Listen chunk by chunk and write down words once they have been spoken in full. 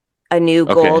a new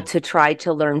goal Okay. to try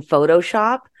to learn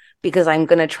Photoshop because I'm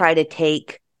going to try to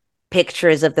take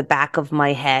pictures of the back of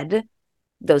my head,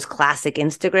 those classic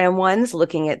Instagram ones,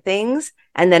 looking at things,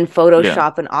 and then Yeah.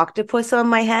 Photoshop an octopus on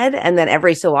my head. And then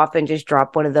every so often just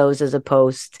drop one of those as a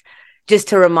post just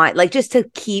to remind, like, just to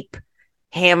keep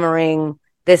hammering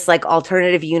this like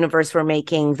alternative universe we're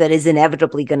making that is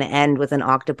inevitably going to end with an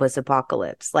octopus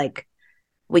apocalypse. Like,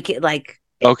 we could, like,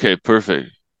 Okay, perfect.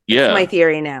 that's my Yeah.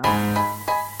 theory now.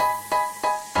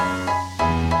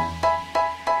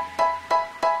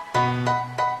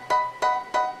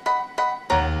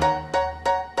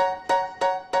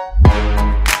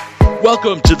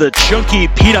 Welcome to the Chunky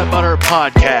Peanut Butter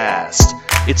Podcast.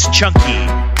 It's chunky,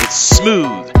 it's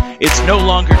smooth, it's no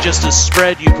longer just a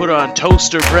spread you put on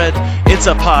toast or bread, it's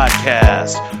a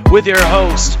podcast with your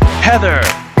host, Heather,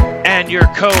 and your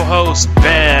co-host,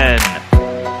 Ben.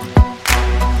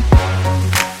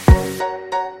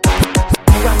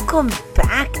 Welcome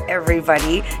back,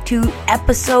 everybody, to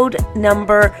episode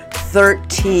number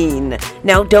 13.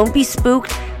 Now, don't be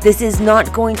spooked. This is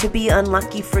not going to be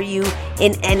unlucky for you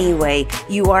in any way.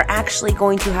 You are actually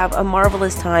going to have a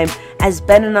marvelous time as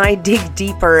Ben and I dig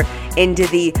deeper into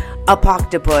the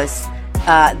apoctopus,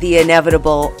 the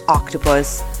inevitable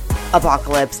octopus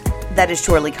apocalypse that is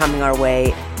surely coming our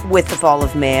way with the fall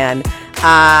of man.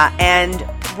 And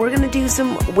we're going to do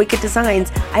some wicked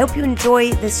designs. I hope you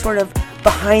enjoy this sort of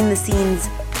behind the scenes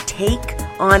take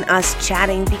on us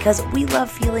chatting, because we love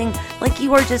feeling like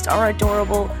you are just our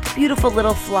adorable, beautiful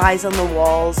little flies on the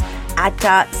walls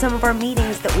at some of our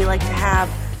meetings that we like to have,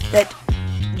 that,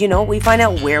 you know, we find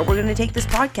out where we're going to take this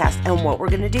podcast and what we're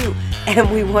going to do.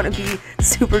 And we want to be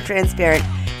super transparent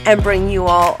and bring you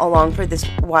all along for this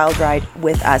wild ride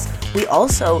with us. We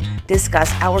also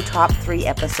discuss our top 3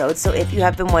 episodes. So if you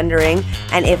have been wondering,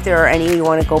 and if there are any you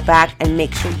want to go back and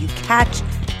make sure you catch,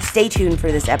 stay tuned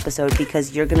for this episode,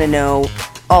 because you're going to know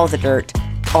all the dirt,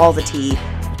 all the tea.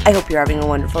 I hope you're having a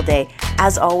wonderful day.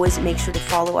 As always, make sure to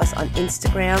follow us on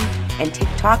Instagram and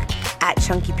TikTok at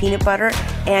Chunky Peanut Butter,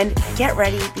 and get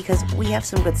ready because we have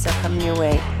some good stuff coming your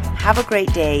way. Have a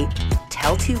great day.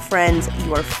 Tell 2 friends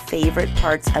your favorite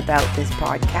parts about this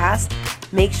podcast.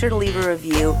 Make sure to leave a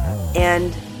review,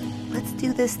 and let's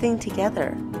do this thing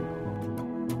together.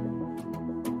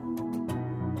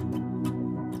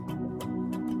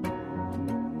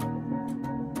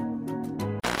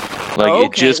 Like,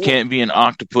 it just can't be an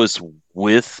octopus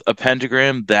with a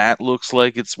pentagram. That looks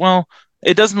like it's, well,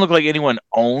 it doesn't look like anyone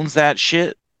owns that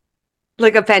shit.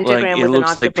 Like a Like, pentagram it with an looks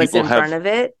like octopus people in have, front of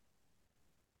it.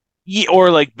 yeah,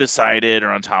 or like beside it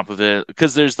or on top of it,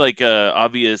 because there's like a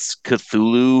obvious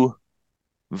Cthulhu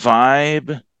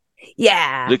vibe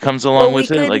Yeah. that comes Well, along we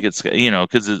with it. Like, could. it's,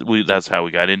 because that's how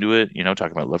we got into it,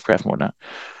 talking about Lovecraft and whatnot.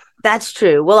 That's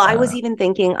true. Well, I was Uh, even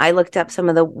thinking, I looked up some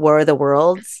of the War of the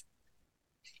Worlds,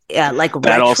 like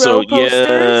that also, retro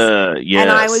posters, yeah, and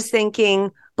I was yes.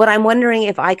 thinking, but I'm wondering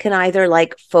if I can either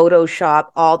like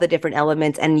Photoshop all the different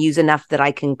elements and use enough that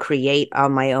I can create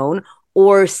on my own,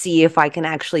 or see if I can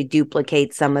actually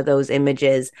duplicate some of those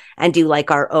images and do like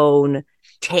our own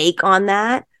take on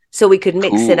that. So we could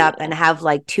mix it up and Cool. have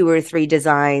like 2 or 3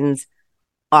 designs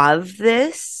of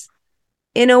this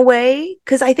in a way,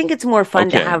 because I think it's more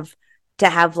fun to Okay.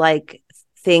 have like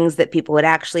things that people would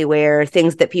actually wear,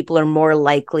 things that people are more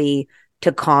likely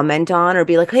to comment on or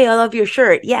be like, hey, I love your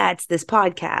shirt, yeah, it's this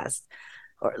podcast,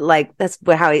 or like, that's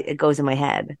how it goes in my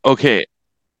head. Okay.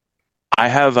 I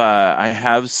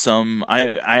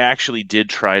actually did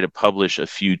try to publish a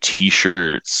few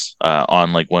t-shirts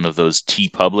on like one of those T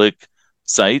Public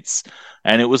sites,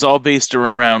 and it was all based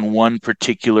around one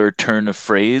particular turn of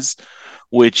phrase,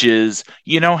 which is,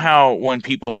 how when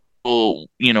people,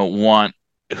 want,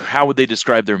 how would they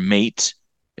describe their mate?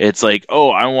 It's like, oh,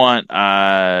 I want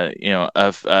a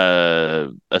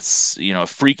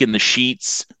freak in the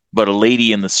sheets, but a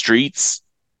lady in the streets,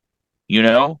 you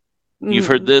know? You've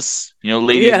heard Mm. this,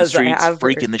 lady in the Yes, I streets, have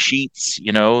freak heard. in the sheets,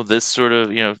 this sort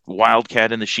of,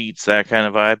 wildcat in the sheets, that kind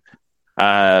of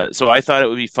vibe. So I thought it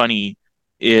would be funny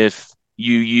if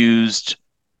you used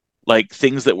like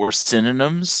things that were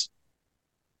synonyms.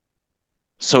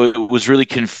 So it was really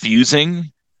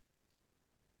confusing.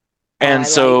 Oh, And I like.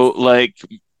 so like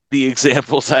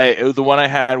the one I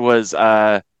had was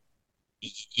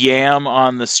yam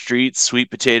on the streets, sweet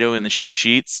potato in the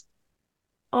sheets.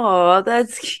 Oh,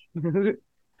 that's cute.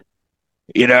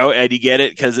 And you get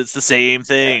it because it's the same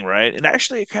thing, right? And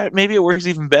actually, maybe it works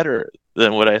even better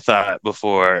than what I thought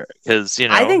before, because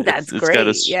I think it's that's it's got a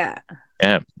great. Yeah.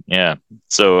 Yeah.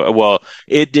 So, well,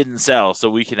 it didn't sell, so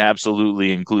we can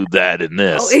absolutely include that in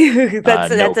Oh, this. No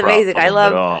that's amazing. problem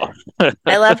at all.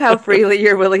 I love how freely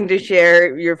you're willing to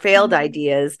share your failed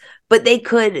ideas, but they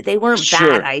weren't bad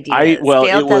Sure. I ideas. well,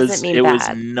 Failed doesn't mean it was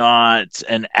bad. not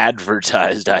an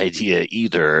advertised idea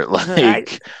either. I,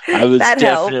 Like I was that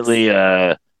helps. definitely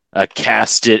a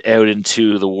cast it out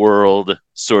into the world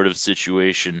sort of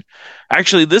situation.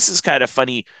 Actually, this is kind of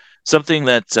funny. Something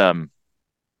that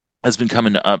has been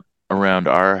coming up around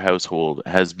our household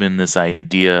has been this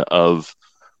idea of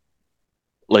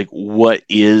like what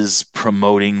is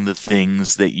promoting the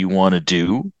things that you want to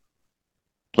do?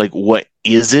 Like what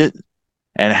is it?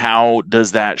 And how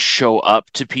does that show up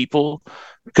to people?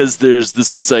 Because there's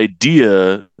this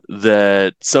idea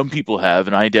that some people have,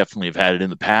 and I definitely have had it in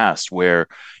the past, where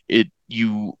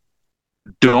you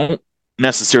don't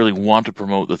necessarily want to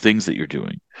promote the things that you're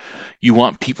doing. You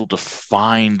want people to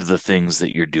find the things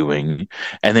that you're doing,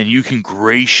 and then you can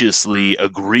graciously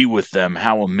agree with them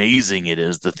how amazing it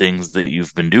is, the things that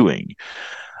you've been doing.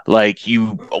 Like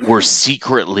you were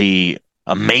secretly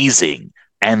amazing,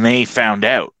 and they found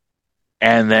out.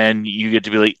 And then you get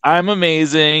to be like, I'm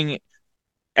amazing.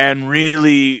 And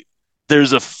really,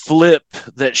 there's a flip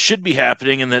that should be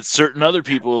happening and that certain other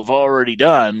people have already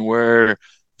done where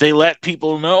they let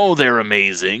people know they're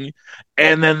amazing.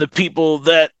 And then the people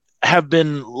that have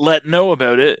been let know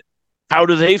about it, how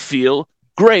do they feel?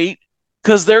 Great,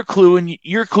 because you're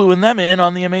cluing them in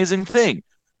on the amazing thing.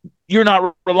 You're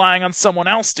not relying on someone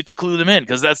else to clue them in,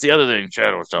 because that's the other thing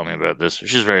Shadow was telling me about this.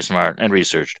 She's very smart and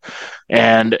researched.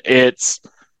 And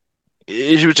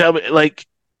she would tell me, like,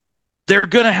 they're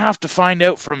going to have to find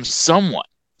out from someone.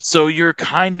 So you're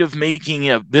kind of making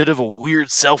a bit of a weird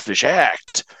selfish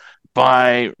act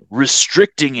by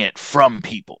restricting it from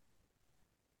people.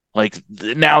 Like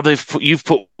now you've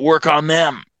put work on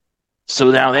them. So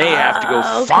now they have to go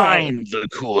Okay. find the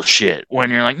cool shit when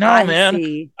you're like, no, I man,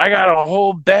 see. I got a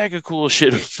whole bag of cool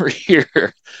shit over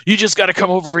here. You just got to come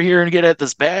over here and get at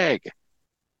this bag.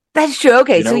 That's true.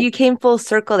 Okay, You so know? you came full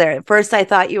circle there. At first, I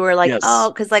thought you were like, Yes.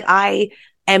 oh, because like I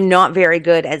am not very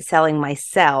good at selling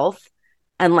myself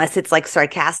unless it's like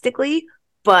sarcastically,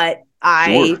 but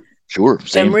I Sure. am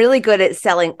Same. really good at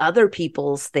selling other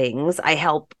people's things. I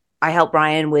help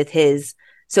Ryan with his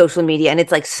social media, and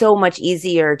it's like so much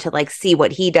easier to like see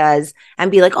what he does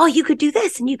and be like, oh, you could do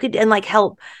this and you could, and like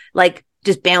help like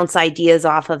just bounce ideas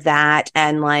off of that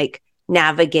and like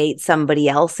navigate somebody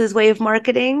else's way of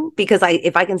marketing. Because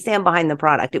if I can stand behind the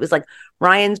product, it was like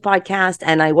Ryan's podcast,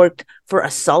 and I worked for a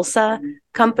salsa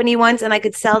company once and I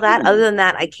could sell that. Other than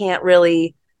that, I can't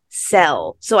really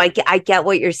sell. So I get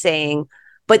what you're saying,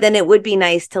 but then it would be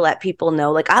nice to let people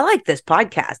know, like, I like this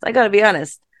podcast. I got to be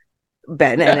honest,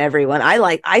 Ben and everyone.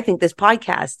 I think this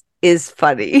podcast is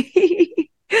funny.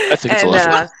 I think it's a And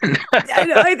lot of fun.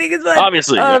 I think it's fun.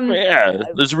 Obviously. Yeah.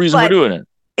 There's a reason we're but doing it.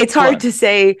 it's hard to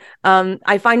say.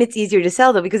 I find it's easier to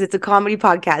sell though, because it's a comedy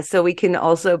podcast. So we can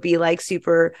also be like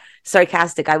super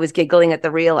sarcastic. I was giggling at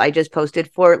the reel I just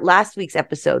posted for last week's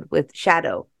episode with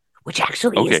Shadow, which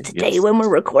actually is today when we're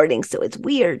recording. So it's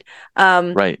weird.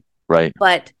 Right.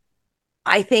 But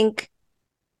I think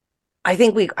I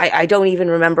don't even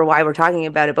remember why we're talking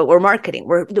about it, but we're marketing.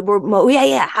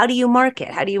 Yeah. How do you market?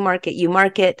 You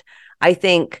market, I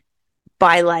think,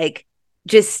 by like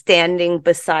just standing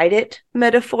beside it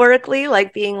metaphorically,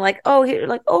 like being like, oh, here,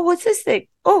 like, oh, what's this thing?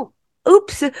 Oh,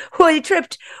 oops, oh, I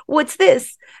tripped. What's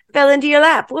this? Fell into your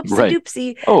lap. Whoopsie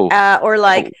doopsie. Or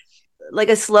like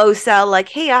a slow sell, like,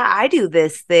 hey, I do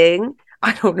this thing.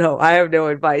 I don't know. I have no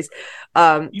advice.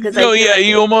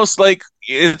 You almost like,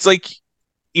 it's like,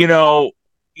 you know,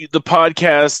 the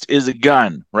podcast is a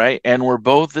gun, right? And we're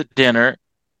both at dinner,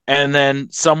 and then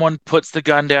someone puts the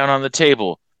gun down on the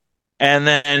table, and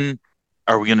then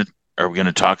are we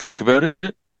gonna talk about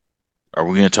it? Are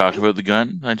we gonna talk about the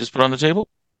gun I just put on the table?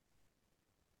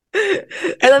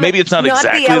 Maybe it's not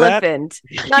exactly the elephant.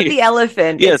 Not the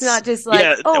elephant. Yes. It's not just like,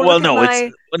 yeah. oh, well, no,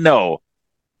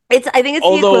 It's I think it's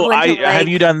although the equivalent of like, have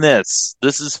you done this?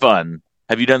 This is fun.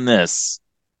 Have you done this?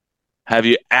 Have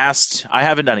you asked? I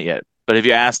haven't done it yet, but have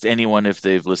you asked anyone if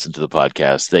they've listened to the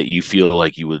podcast that you feel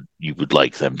like you would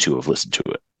like them to have listened to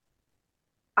it?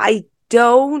 I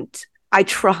don't. I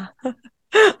try.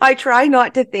 I try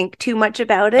not to think too much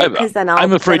about it, because then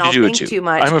I'm afraid to do it too. Too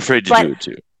much. I'm afraid to do it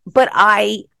too. But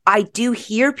I do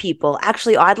hear people.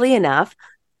 Actually, oddly enough,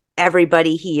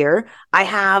 everybody here. I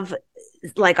have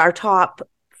like our top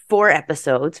 4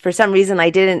 episodes. For some reason,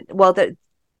 I didn't. Well, the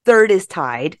third is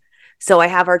tied. So I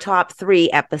have our top 3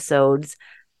 episodes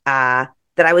that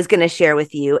I was going to share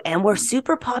with you, and we're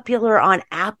super popular on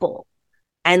Apple.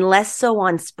 and less so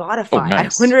on Oh, Spotify. I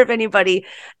nice. wonder if anybody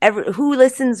who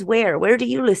listens where? Where do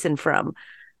you listen from?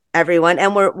 Everyone.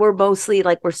 And we're mostly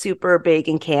like we're super big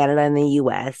in Canada and the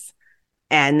US,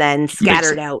 and then Makes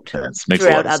scattered out sense. Makes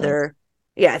a throughout lot of sense.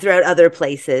 other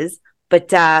places.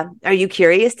 But are you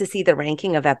curious to see the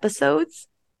ranking of episodes?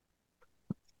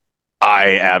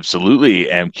 I absolutely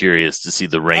am curious to see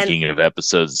the And ranking of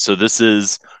episodes. So this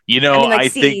is, I mean, like, I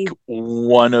think see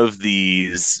one of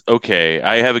these. Okay,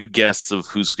 I have a guess of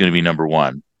who's going to be number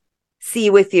one,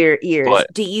 with your ears. but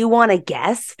Do you want to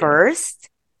guess yeah. first?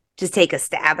 Just take a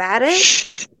stab at it.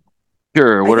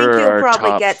 Sure. I What think are you'll our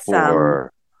probably top get some.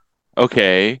 four?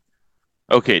 Okay.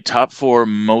 Okay, top four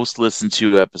most listened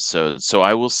to episodes. So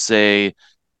I will say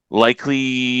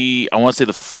likely, I want to say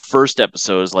the first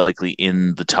episode is likely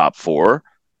in the top four.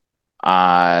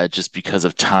 Just because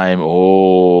of time.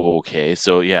 Oh, okay.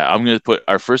 So yeah, I'm gonna put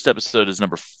our first episode is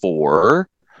number four.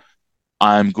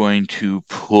 I'm going to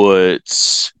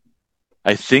put,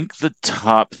 I think the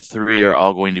top three are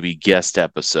all going to be guest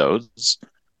episodes.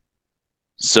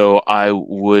 So I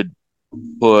would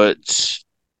put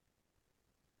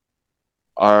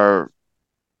our,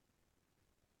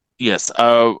 yes,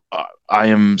 I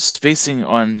am spacing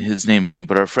on his name,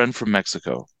 but our friend from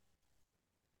Mexico,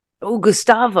 Oh,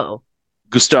 Gustavo.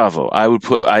 Gustavo.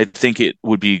 I think it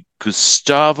would be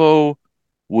Gustavo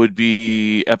would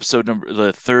be episode number,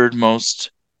 the third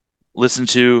most listened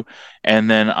to. And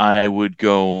then I would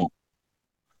go,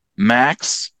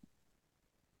 Max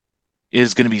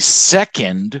is going to be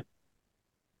second.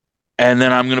 And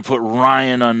then I'm going to put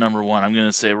Ryan on number one. I'm going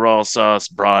to say Raw Sauce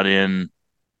brought in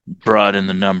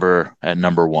the number at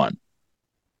number one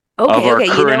of Okay, our okay.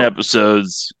 current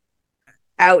episodes.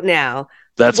 Out now.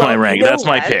 That's my Well, you rank. know That's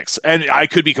my what? picks. And I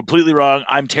could be completely wrong.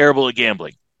 I'm terrible at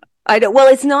gambling. I don't. Well,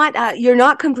 it's not. You're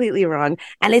not completely wrong,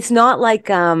 and it's not like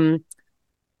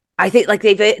I think like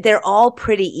they're all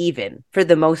pretty even for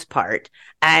the most part,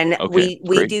 and Okay, we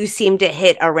great. do seem to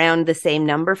hit around the same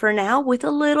number for now, with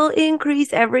a little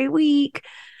increase every week.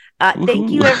 Thank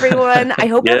you, Woohoo. everyone. I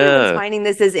hope everyone's Yeah. finding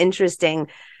this as interesting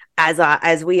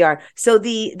as we are. So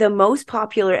the most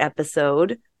popular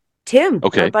episode, Tim,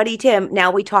 our Okay. buddy Tim.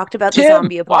 Now we talked about the Tim.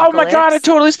 zombie Oh my God, I apocalypse.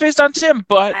 totally spaced on Tim.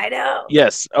 But I know.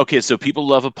 yes. Okay, so people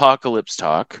love apocalypse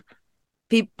talk.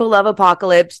 People love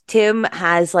apocalypse. Tim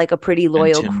has like a pretty And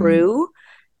loyal Tim, crew,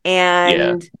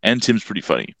 yeah. and And Tim's pretty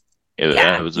funny. That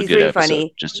yeah, was a he's good pretty episode.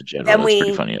 funny. Just in general. Then That's a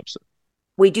pretty funny episode.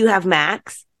 we do have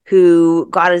Max, who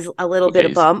got us a little bit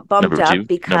Okay. of bumped Number up two.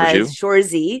 Number because two.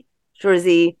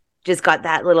 Shorzy just got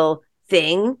that little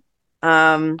thing.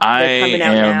 I They're coming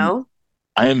out am now.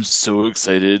 I am so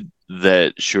excited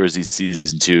that Shorzy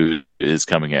season two is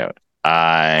coming out.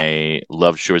 I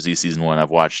love Shorzy season one. I've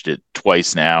watched it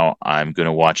twice now. I'm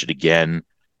gonna watch it again.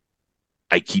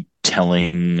 I keep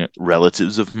telling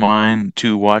relatives of mine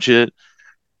to watch it.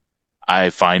 I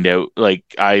find out, like,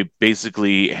 I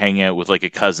basically hang out with like a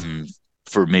cousin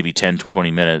for maybe 10,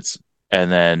 20 minutes,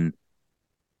 and then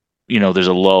there's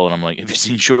a lull, and I'm like, have you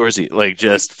seen Shorzy? Like,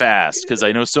 just fast, because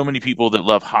I know so many people that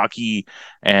love hockey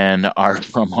and are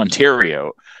from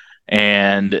Ontario,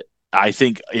 and I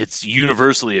think it's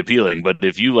universally appealing. But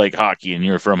if you like hockey and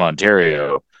you're from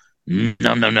Ontario, num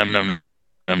num num num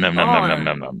num num num num num Oh,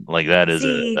 num num, like that is a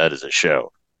see, that is a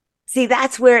show.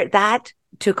 that's where that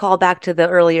to call back to the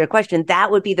earlier question,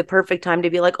 that would be the perfect time to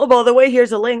be like, oh, by the way,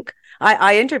 here's a link.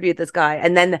 I interviewed this guy,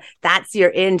 and then that's your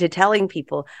into telling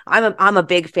people. I'm a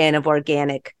big fan of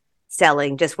organic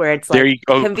selling, just where it's There like you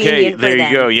okay. convenient for There you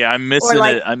go. them, Yeah, I'm or missing it.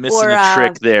 like I'm missing a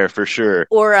trick there for sure.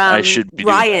 or I should be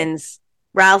doing that. Ryan's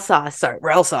Rail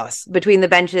Sauce Between the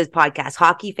Benches podcast,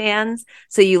 hockey fans.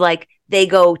 So they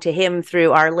go to him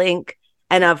through our link.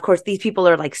 And of course, these people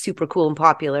are like super cool and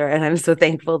popular. And I'm so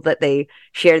thankful that they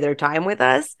share their time with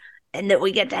us and that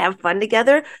we get to have fun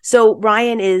together. So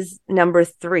Ryan is number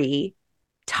 3,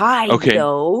 tied Okay.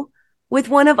 though with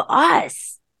one of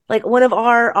us, like one of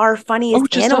our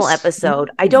funniest Just animal us.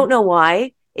 episode. I don't know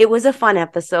why. It was a fun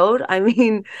episode. I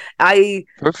mean,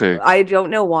 Perfect. I don't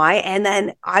know why. And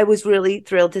then I was really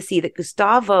thrilled to see that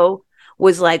Gustavo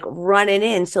was like running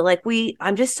in. So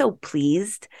I'm just so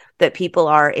pleased that people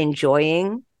are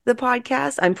enjoying the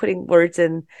podcast. I'm putting words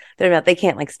in their mouth. They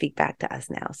can't like speak back to us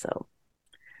now. So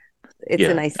it's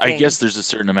a nice thing. I guess there's a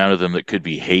certain amount of them that could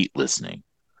be hate listening.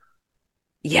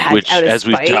 Yeah. Which, Out of as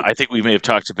spite. I think we may have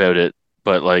talked about it,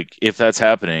 but like, if that's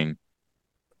happening,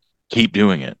 keep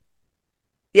doing it.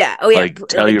 Yeah. Oh yeah. Like,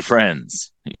 tell your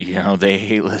friends, they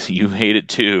hate you hate it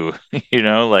too.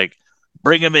 Like,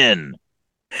 bring them in.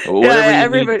 Whatever you need.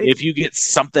 Everybody. If you get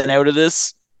something out of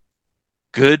this,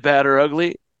 good, bad, or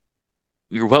ugly,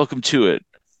 you're welcome to it.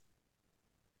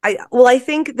 I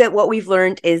think that what we've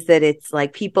learned is that it's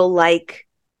like people like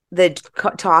the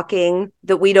talking,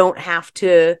 that we don't have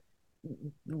to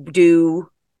do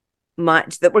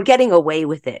much, that we're getting away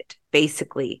with it,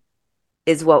 basically,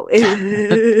 is what we're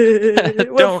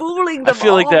Don't fooling I them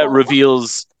feel like that all.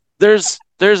 reveals there's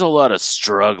a lot of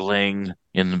struggling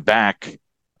in the back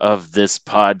of this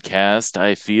podcast,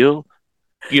 I feel.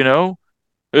 You know,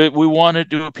 we want it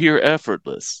to appear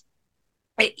effortless.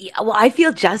 Well, I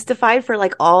feel justified for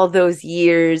like all those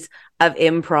years of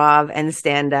improv and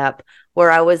stand up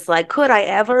where I was like, could I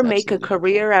ever It's make a absolutely helpful.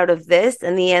 career out of this?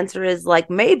 And the answer is like,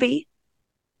 maybe.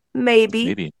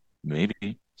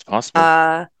 Maybe it's possible.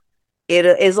 Uh, it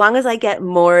as long as I get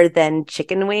more than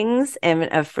chicken wings and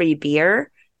a free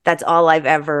beer, that's all I've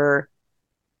ever.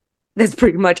 That's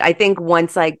pretty much. I think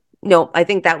once I no, I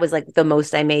think that was like the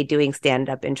most I made doing stand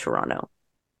up in Toronto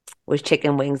was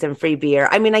chicken wings and free beer.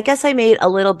 I mean, I guess I made a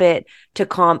little bit to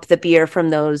comp the beer from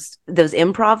those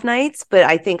improv nights, but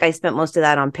I think I spent most of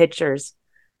that on pictures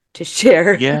to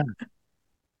share. Yeah.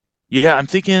 Yeah, I'm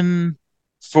thinking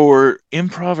for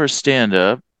improv or stand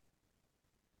up,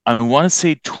 I want to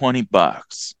say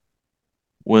 $20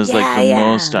 was like Yeah, the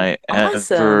most yeah. I Awesome.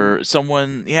 ever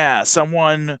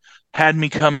someone had me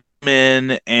come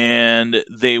in and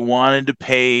they wanted to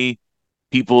pay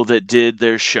people that did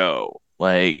their show.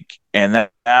 Like, and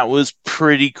that was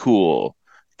pretty cool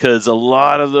because a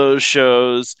lot of those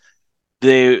shows,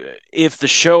 they if the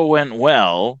show went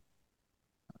well,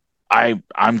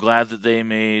 I'm glad that they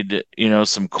made,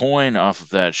 some coin off of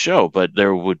that show, but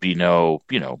there would be no,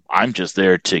 I'm just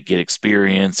there to get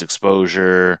experience,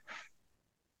 exposure,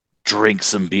 drink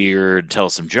some beer, and tell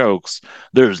some jokes.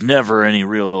 There's never any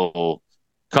real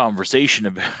conversation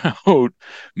about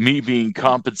me being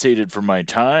compensated for my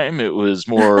time. It was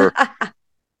more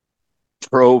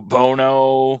pro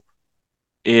bono,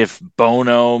 if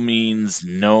bono means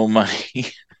no money.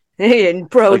 And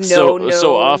pro, Like no,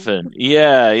 so no. often.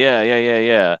 Yeah, yeah, yeah,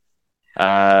 yeah, yeah.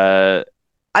 Uh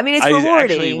I mean, it's I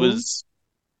actually rewarding. was,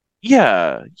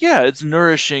 yeah, yeah, it's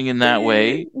nourishing in that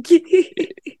way.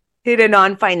 In a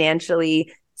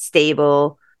non-financially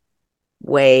stable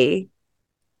way.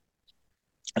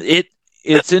 It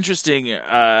it's interesting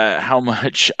how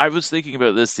much I was thinking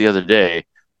about this the other day,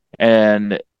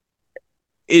 and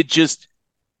it just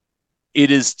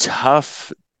it is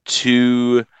tough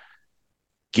to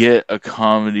get a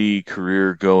comedy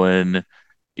career going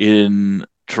in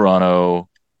Toronto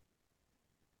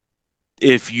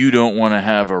if you don't want to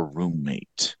have a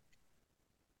roommate.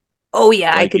 Oh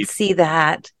yeah, I Like could see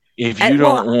that. if And you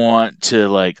don't well, want to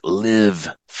like live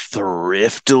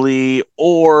thriftily,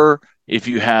 or if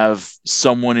you have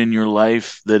someone in your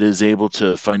life that is able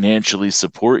to financially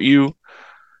support you,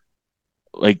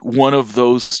 like one of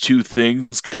those two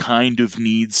things kind of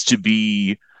needs to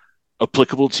be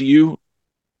applicable to you.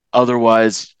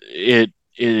 Otherwise, it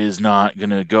is not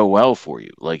going to go well for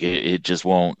you. Like it just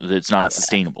won't. It's not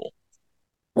sustainable.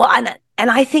 well, and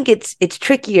I think it's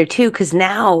trickier too because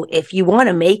now if you want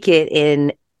to make it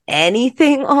in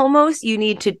anything, almost you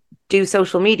need to do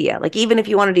social media. Like even if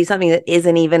you want to do something that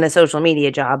isn't even a social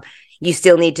media job, you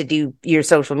still need to do your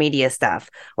social media stuff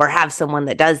or have someone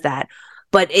that does that.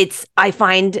 But I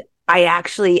find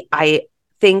I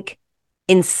think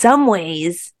in some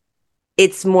ways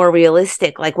it's more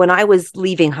realistic. Like when I was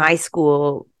leaving high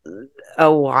school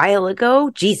a while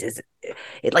ago, Jesus,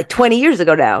 like 20 years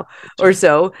ago now or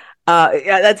so.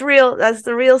 Yeah, that's real. That's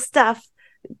the real stuff.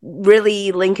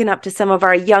 Really linking up to some of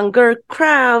our younger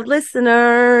crowd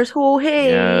listeners. Oh,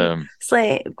 hey, Yeah,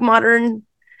 modern.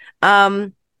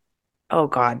 Um, oh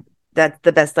God, that's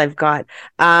the best I've got.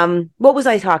 What was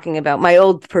I talking about? My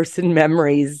old person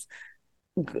memories,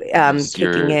 just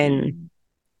kicking in.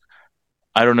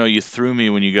 I don't know. You threw me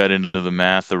when you got into the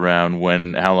math around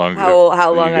when how long ago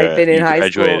How long I've been in you high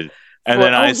school graduated, and for?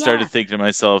 then Oh I yeah, started thinking to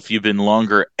myself, you've been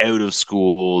longer out of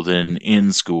school than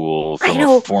in school I from a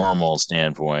know. formal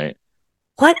standpoint.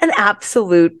 What an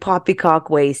absolute poppycock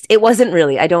waste. It wasn't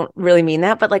really. I don't really mean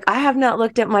that, but like I have not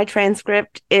looked at my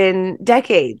transcript in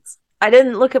decades. I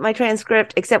didn't look at my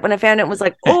transcript except when I found it and was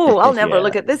like, oh, I'll never Yeah.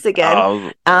 look at this again.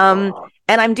 Oh,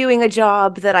 And I'm doing a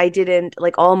job that I didn't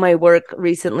like. All my work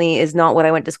recently is not what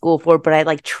I went to school for, but I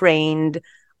like trained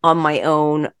on my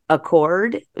own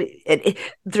accord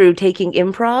through taking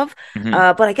improv. mhm.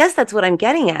 But I guess that's what I'm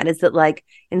getting at is that like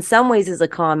in some ways as a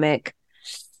comic,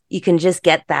 you can just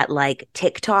get that like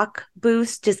TikTok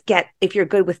boost. Just get if you're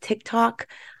good with TikTok,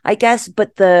 I guess.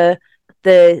 But the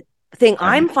thing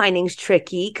Um, I'm finding is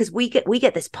tricky because we get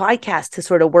this podcast to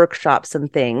sort of workshop some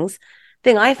things.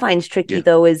 Thing I find tricky yeah.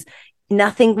 though is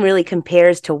nothing really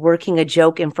compares to working a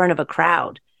joke in front of a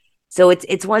crowd. So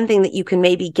it's one thing that you can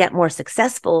maybe get more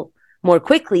successful more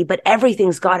quickly, but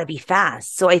everything's got to be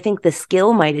fast. So I think the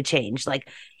skill might have changed. Like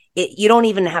you don't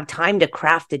even have time to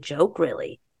craft a joke,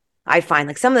 really. I find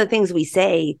like some of the things we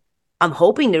say, I'm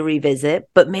hoping to revisit,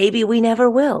 but maybe we never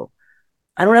will.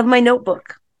 I don't have my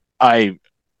notebook.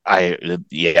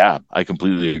 Yeah, I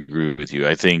completely agree with you.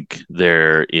 I think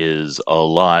there is a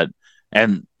lot,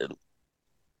 and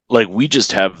like we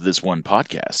just have this one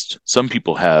podcast. Some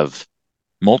people have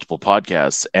multiple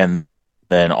podcasts and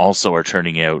then also are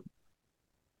turning out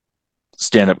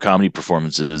stand-up comedy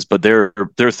performances, but they're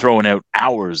throwing out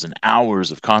hours and hours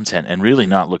of content and really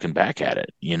not looking back at it,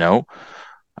 you know?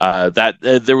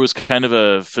 There was kind of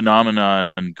a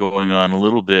phenomenon going on a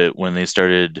little bit when they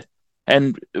started,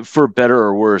 and for better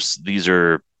or worse,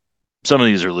 some of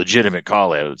these are legitimate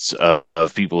call outs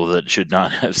of people that should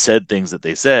not have said things that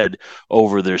they said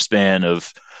over their span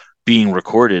of being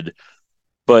recorded.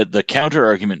 But the counter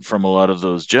argument from a lot of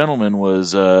those gentlemen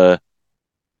was,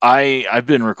 I've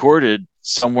been recorded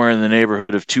somewhere in the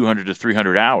neighborhood of 200 to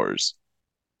 300 hours.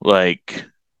 Like,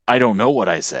 I don't know what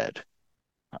I said.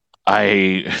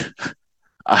 I've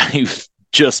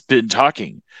just been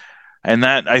talking. And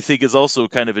that, I think, is also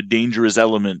kind of a dangerous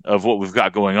element of what we've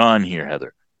got going on here,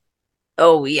 Heather.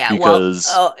 Oh, yeah.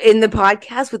 Because in the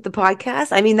podcast, with the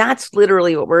podcast, I mean, that's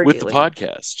literally what we're doing. With the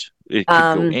podcast, it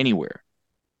could go anywhere.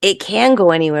 It can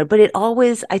go anywhere, but it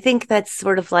always, I think that's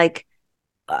sort of like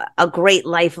a great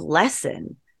life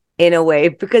lesson in a way,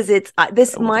 because it's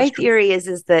my theory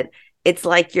is that it's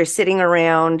like you're sitting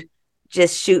around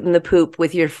just shooting the poop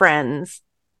with your friends,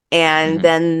 and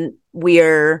then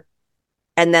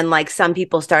like some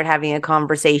people start having a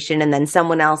conversation, and then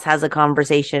someone else has a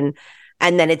conversation,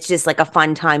 and then it's just like a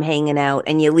fun time hanging out,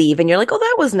 and you leave and you're like, oh,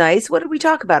 that was nice. What did we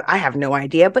talk about? I have no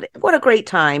idea, but what a great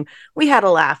time. We had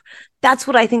a laugh. That's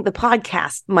what I think the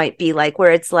podcast might be like,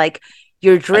 where it's like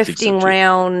you're drifting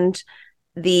around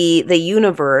the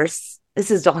universe. This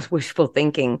is all wishful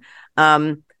thinking.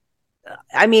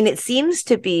 I mean, it seems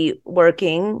to be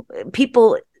working.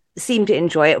 People seem to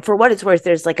enjoy it. For what it's worth,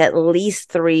 there's like at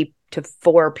least 3 to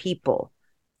 4 people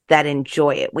that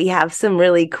enjoy it. We have some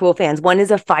really cool fans. One is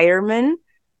a fireman.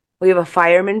 We have a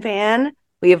fireman fan.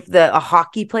 We have a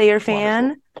hockey player fan.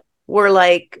 Wonderful. We're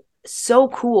like so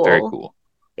cool. Very cool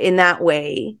in that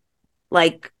way.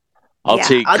 Like, I'll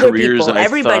take other careers people, I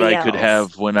thought I could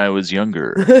have when I was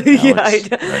younger. Right?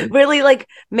 Really like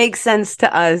makes sense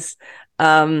to us.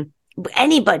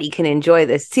 Anybody can enjoy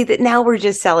this. See that now we're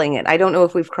just selling it. I don't know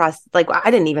if we've crossed, like,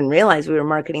 I didn't even realize we were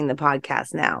marketing the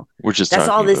podcast now. We're just that's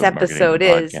all this episode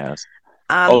is.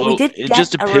 We did get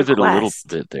just to pivot a little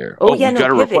bit there. Oh yeah,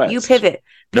 no, pivot. You pivot.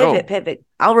 Pivot.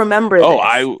 I'll remember this.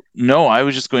 I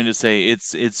was just going to say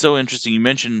it's so interesting. You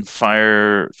mentioned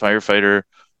firefighter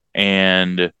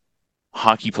and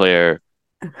hockey player,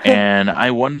 and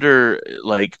I wonder,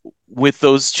 like, with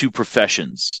those two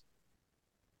professions,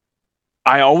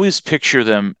 I always picture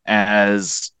them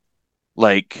as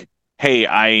like, hey,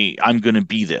 I'm going to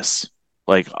be this.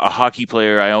 Like a hockey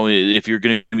player, if you're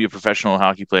going to be a professional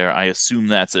hockey player, I assume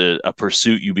that's a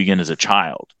pursuit you begin as a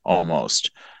child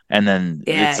almost. And then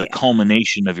it's a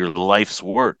culmination of your life's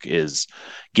work is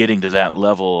getting to that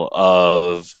level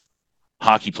of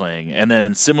hockey playing. And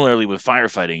then similarly with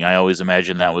firefighting, I always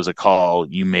imagine that was a call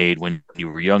you made when you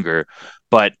were younger.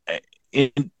 But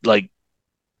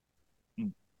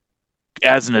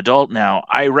as an adult now,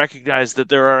 I recognize that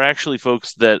there are actually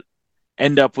folks that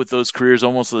end up with those careers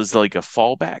almost as like a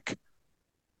fallback,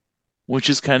 which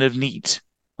is kind of neat.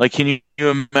 Like, can you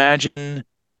imagine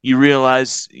you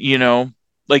realize,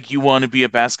 like you want to be a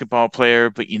basketball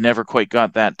player, but you never quite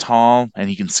got that tall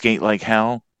and you can skate like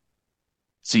hell.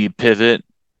 So you pivot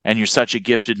and you're such a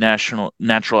gifted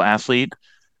natural athlete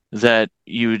that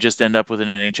you just end up with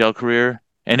an NHL career.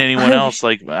 And anyone else,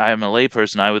 like I'm a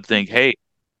layperson, I would think, hey,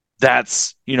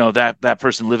 that's, that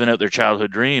person living out their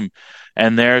childhood dream.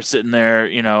 And they're sitting there,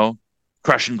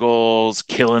 crushing goals,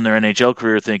 killing their NHL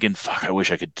career, thinking, fuck, I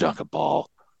wish I could dunk a ball.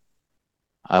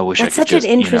 I wish I wish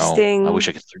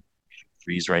I could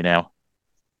threes right now.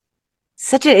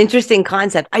 Such an interesting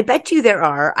concept. I bet you there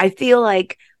are. I feel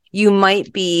like you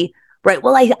might be right.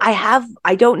 Well,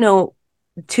 I don't know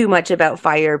too much about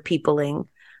fire peopling,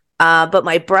 but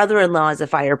my brother-in-law is a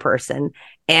fire person.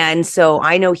 And so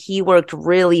I know he worked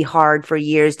really hard for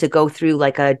years to go through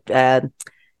like a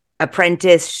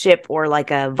apprenticeship or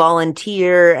like a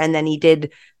volunteer. And then he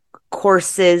did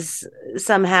courses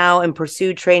somehow and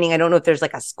pursued training. I don't know if there's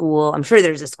like a school. I'm sure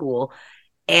there's a school.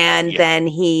 And then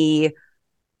he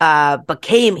made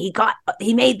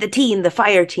the team, the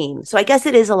fire team. So I guess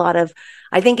it is a lot of,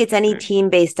 I think it's any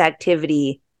team-based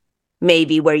activity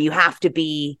maybe where you have to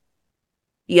be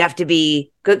you have to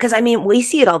be good. Because I mean, we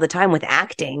see it all the time with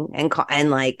acting and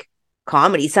like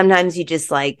comedy. Sometimes you just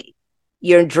like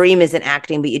your dream isn't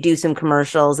acting, but you do some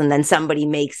commercials and then somebody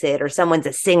makes it, or someone's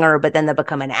a singer, but then they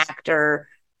become an actor.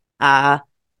 I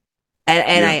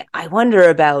wonder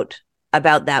about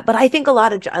that. But I think a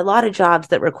lot of jobs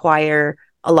that require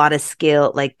a lot of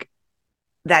skill, like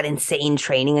that insane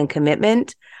training and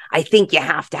commitment, I think you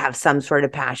have to have some sort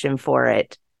of passion for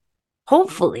it.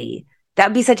 Hopefully.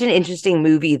 That'd be such an interesting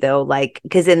movie though, like,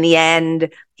 because in the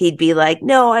end he'd be like,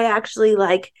 no, I actually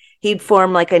like, he'd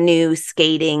form like a new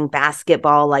skating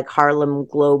basketball, like Harlem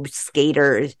Globe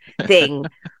skaters thing.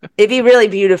 It'd be really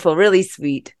beautiful, really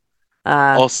sweet.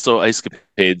 Also, ice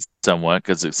capades somewhat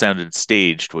because it sounded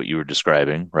staged what you were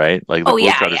describing, right? Like the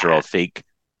Globetrotters are all fake.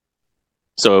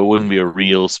 So it wouldn't be a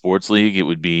real sports league. It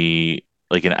would be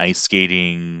like an ice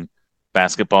skating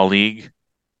basketball league.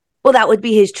 Well, that would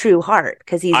be his true heart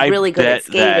because he's really good at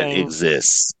skating. That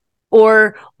exists.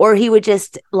 Or he would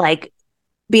just like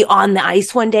be on the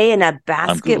ice one day and a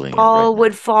basketball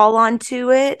would fall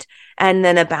onto it, and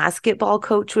then a basketball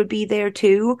coach would be there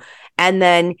too, and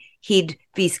then he'd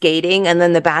be skating, and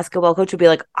then the basketball coach would be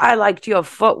like, I liked your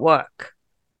footwork.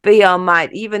 Be on my,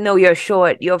 even though you're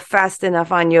short, you're fast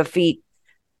enough on your feet.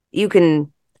 You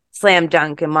can slam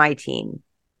dunk in my team.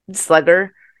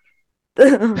 Slugger.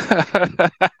 I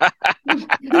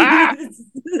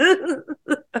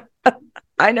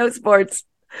know sports.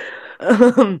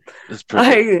 That's perfect.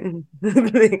 Okay.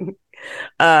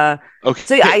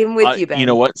 So yeah, I'm with you, Ben. You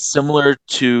know what? Similar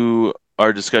to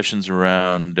our discussions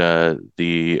around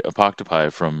the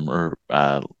Apoctopi from our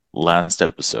last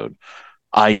episode,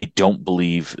 I don't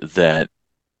believe that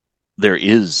there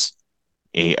is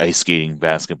a ice skating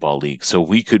basketball league. So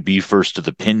we could be first to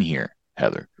the pin here,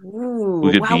 Heather. Ooh,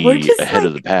 we could be ahead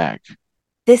of the pack.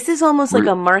 This is almost like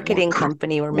a marketing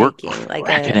company we're making. Like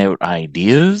cracking out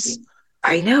ideas.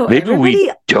 I know. Maybe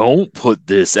we don't put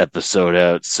this episode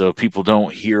out so people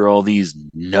don't hear all these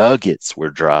nuggets we're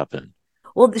dropping.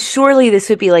 Well, surely this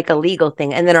would be like a legal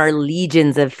thing. And then our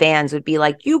legions of fans would be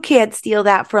like, you can't steal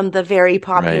that from the very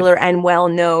popular and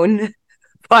well-known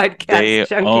podcast. They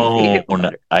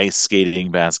own ice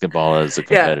skating basketball as a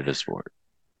competitive sport.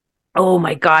 Oh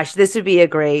my gosh, this would be a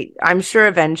great, I'm sure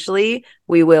eventually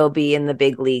we will be in the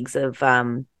big leagues of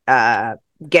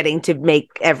getting to make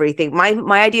everything.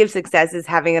 My idea of success is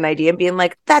having an idea and being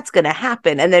like, that's going to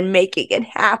happen, and then making it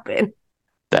happen.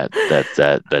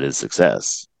 That is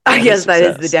success. I guess that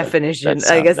is the definition.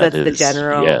 I guess that's the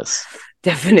general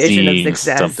definition of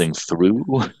success. Something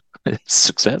through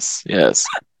success. Yes.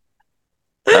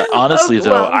 Honestly,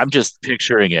 though, I'm just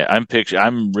picturing it.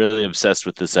 I'm really obsessed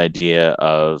with this idea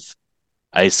of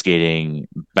ice skating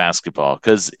basketball,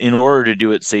 because in order to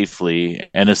do it safely,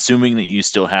 and assuming that you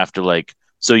still have to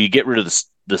so you get rid of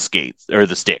the skates or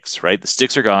the sticks, right? The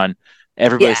sticks are gone.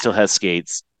 Everybody still has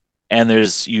skates. And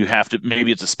you have to,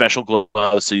 maybe it's a special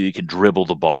glove so you can dribble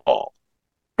the ball.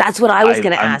 That's what I was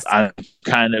going to ask. I'm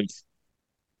kind of,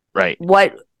 right.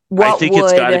 What I think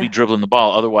it's got to be dribbling the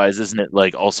ball. Otherwise, isn't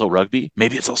it also rugby?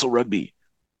 Maybe it's also rugby.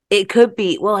 It could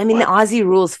be. Well, I mean, the Aussie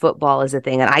rules football is a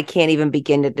thing, and I can't even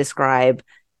begin to describe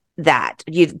that.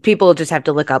 People just have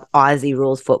to look up Aussie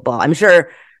rules football. I'm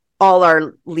sure all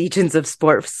our legions of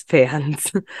sports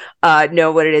fans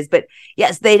know what it is. But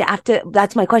yes, they'd have to,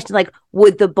 that's my question.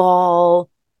 Would the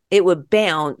ball, it would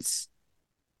bounce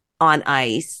on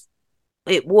ice.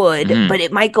 It would, but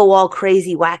it might go all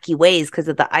crazy, wacky ways because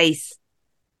of the ice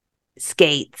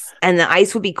skates, and the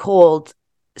ice would be cold.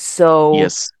 So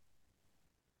yes,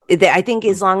 I think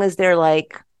as long as they're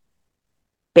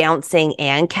bouncing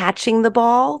and catching the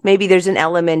ball, maybe there's an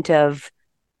element of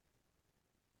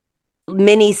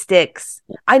mini sticks.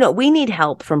 I know we need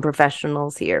help from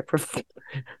professionals here.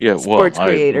 Sports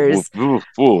creators.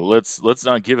 Let's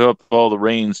not give up all the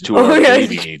reins to our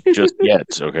baby just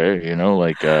yet. Okay,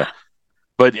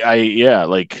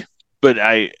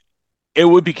 it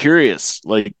would be curious.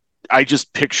 I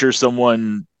just picture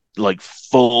someone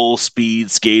full speed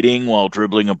skating while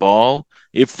dribbling a ball.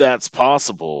 If that's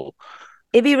possible,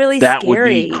 it'd be really scary. That would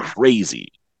be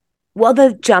crazy. Well,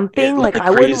 the jumping, I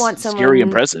wouldn't want someone scary,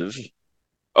 impressive.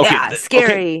 Okay, yeah,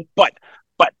 scary. Okay,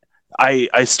 but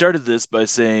I started this by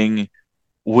saying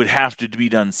would have to be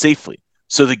done safely.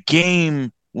 So the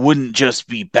game wouldn't just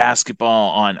be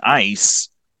basketball on ice.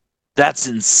 That's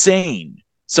insane.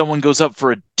 Someone goes up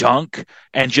for a dunk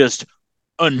and just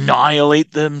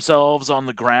annihilate themselves on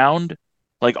the ground,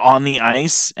 on the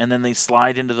ice, and then they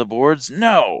slide into the boards.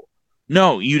 No,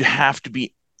 you'd have to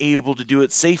be able to do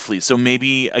it safely. So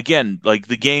maybe again, like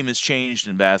the game has changed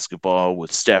in basketball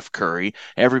with Steph Curry.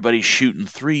 Everybody's shooting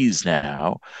threes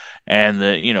now, and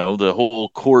the whole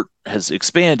court has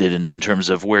expanded in terms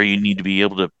of where you need to be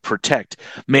able to protect.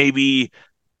 Maybe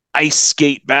ice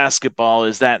skate basketball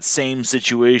is that same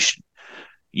situation.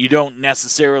 You don't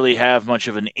necessarily have much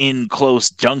of an in close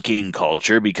dunking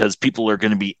culture because people are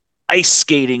going to be ice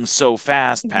skating so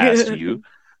fast past you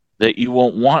that you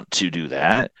won't want to do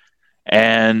that.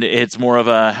 And it's more of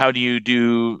a how do you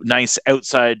do nice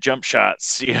outside jump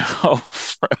shots, Yeah.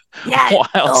 while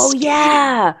Oh, skating.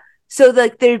 yeah. So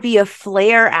like there'd be a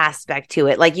flair aspect to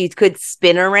it. Like you could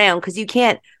spin around because you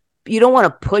don't want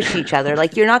to push each other.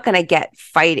 Like you're not going to get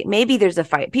fighting. Maybe there's a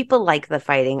fight. People like the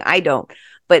fighting. I don't.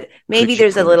 But maybe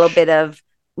there's a little bit of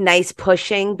nice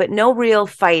pushing, but no real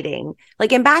fighting.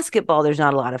 Like in basketball, there's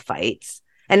not a lot of fights.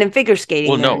 And in figure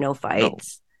skating, there are no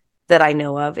fights that I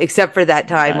know of, except for that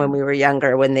time when we were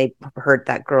younger, when they hurt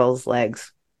that girl's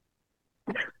legs.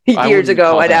 Years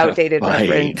ago, an outdated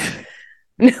reference.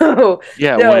 No.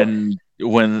 Yeah, no.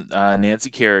 when Nancy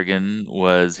Kerrigan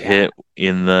was hit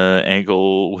in the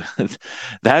ankle,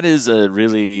 that is a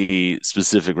really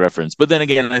specific reference. But then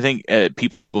again, I think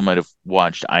people might have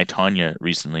watched I, Tonya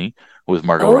recently with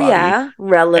Margot Robbie. Yeah,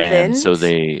 relevant. And so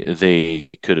they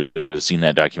could have seen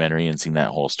that documentary and seen that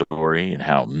whole story and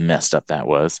how messed up that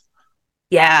was.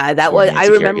 Yeah, that was. I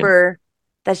remember.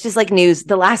 That's just like news.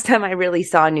 The last time I really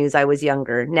saw news, I was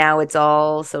younger. Now it's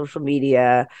all social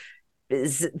media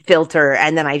filter,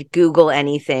 and then I Google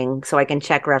anything so I can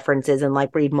check references and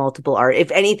like read multiple art. If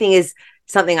anything is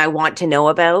something I want to know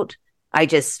about, I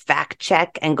just fact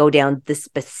check and go down the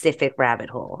specific rabbit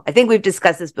hole. I think we've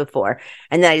discussed this before.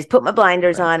 And then I just put my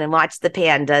blinders on and watch the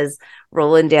pandas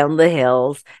rolling down the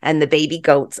hills and the baby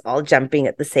goats all jumping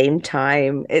at the same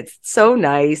time. It's so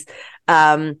nice.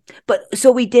 But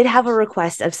so we did have a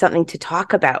request of something to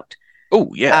talk about.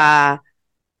 Oh, yeah.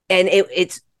 And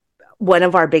it's one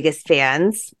of our biggest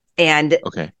fans and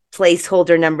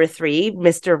placeholder number 3,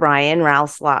 Mr. Ryan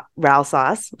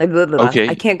Ralsauce. Okay.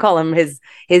 I can't call him his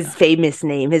famous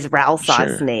name, his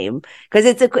Ralsauce name, because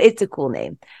it's a cool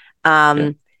name.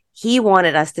 He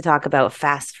wanted us to talk about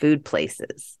fast food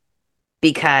places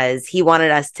because he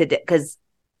wanted us to, because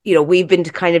we've been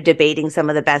kind of debating some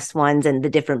of the best ones and the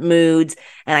different moods.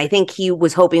 And I think he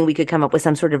was hoping we could come up with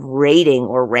some sort of rating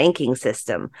or ranking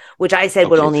system, which I said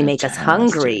would only make us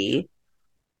hungry.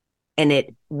 And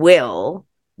it will.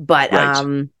 But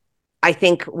I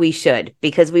think we should,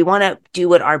 because we want to do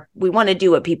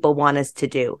what people want us to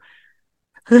do.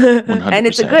 And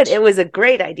it was a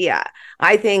great idea.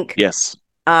 I think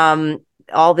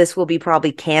all this will be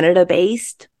probably Canada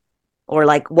based, or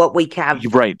like what we have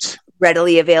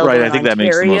readily available. Right, I think that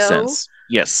makes the most sense.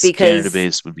 Yes, because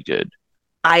Canada-based would be good.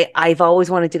 I've always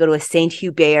wanted to go to a Saint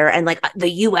Hubert, and like the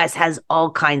U.S. has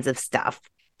all kinds of stuff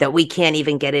that we can't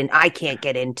even get in. I can't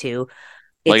get into.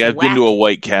 Like I've been to a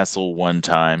White Castle one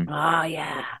time. Oh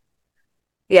yeah,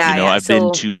 I've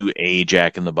been to a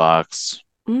Jack in the Box.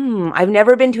 I've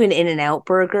never been to an In-N-Out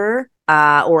burger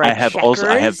or a Checkers.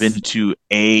 I have been to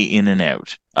a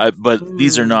In-N-Out. But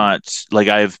these are not, like,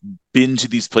 I've been to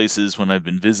these places when I've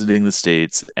been visiting the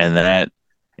States, and that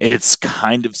it's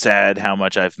kind of sad how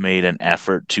much I've made an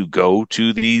effort to go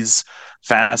to these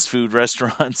fast food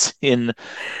restaurants in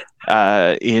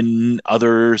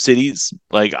other cities.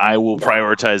 Like, I will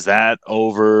prioritize that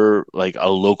over like a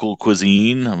local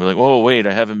cuisine. I'm like, oh wait,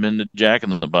 I haven't been to Jack in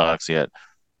the Box yet.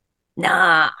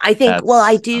 Nah, I think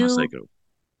I do.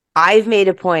 I've made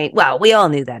a point. Well, we all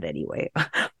knew that anyway.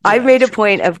 I've made a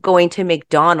point of going to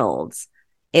McDonald's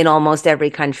in almost every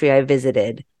country I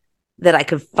visited that I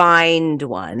could find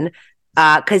one.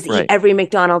 Because every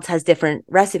McDonald's has different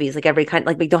recipes. Like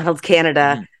like McDonald's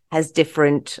Canada has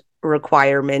different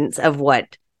requirements of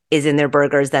what is in their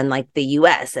burgers than like the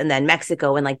US. And then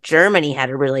Mexico and like Germany had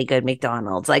a really good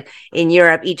McDonald's. Like in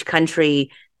Europe, each country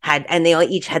had, and they all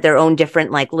each had their own different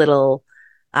like little,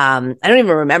 I don't even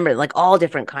remember, like all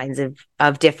different kinds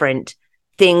of different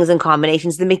things and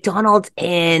combinations. The McDonald's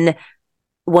in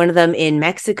one of them in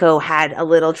Mexico had a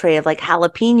little tray of like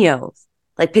jalapenos,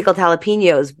 like pickled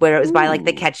jalapenos, where it was by like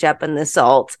the ketchup and the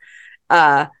salt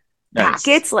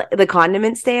packets, like the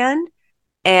condiment stand.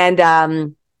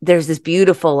 And there's this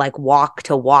beautiful like walk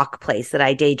to walk place that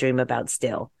I daydream about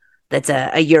still. That's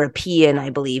a European,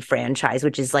 I believe, franchise,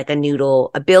 which is like a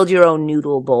build your own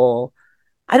noodle bowl.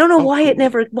 I don't know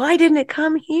why didn't it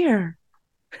come here?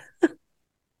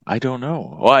 I don't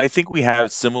know. Well, I think we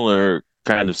have similar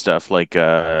kind of stuff like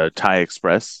Thai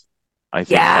Express. I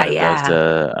think does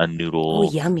a noodle,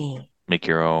 yummy, make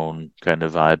your own kind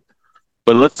of vibe.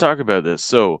 But let's talk about this.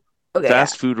 So Okay,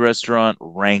 fast food restaurant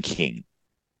ranking.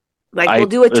 like I we'll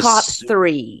do a top assume-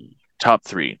 3. Top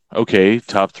 3. Okay,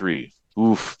 top 3.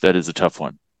 Oof, that is a tough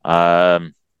one.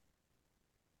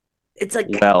 It's like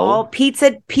all Well,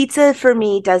 pizza. Pizza for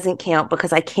me doesn't count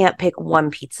because I can't pick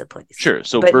one pizza place. sure.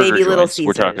 So But burger maybe Little joints.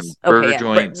 We're talking Caesars. Okay, burger yeah,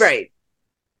 joints, right.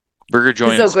 burger So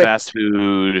joints, good. fast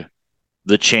food,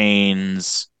 the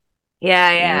chains.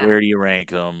 Yeah. Where do you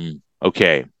rank them?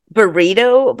 Okay.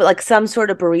 Burrito, but like some sort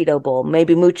of burrito bowl.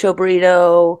 Maybe mucho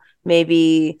burrito.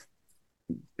 Maybe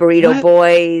burrito What?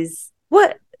 boys.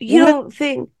 What? You What? don't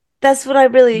think that's what I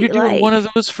really You're doing like? one of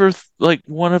those for like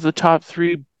one of the top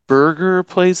 3 burger Oh,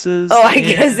 places I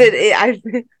guess I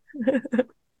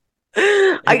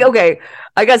in okay.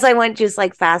 I guess I went just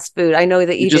like fast food. I know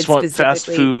that you you just did want fast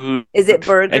specifically. food Is it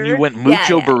and you burger? went Yeah,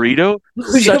 mucho burrito?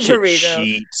 mucho Such a burrito.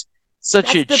 cheat.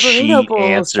 Such That's a the burrito cheat bowls.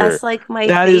 answer. That's like my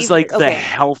That is like favorite. the Okay.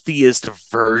 healthiest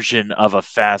version of a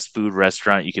fast food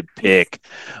restaurant you could pick.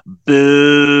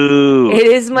 Boo. It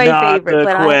is my Not favorite, the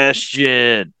but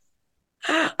question.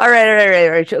 all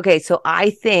right. Okay, so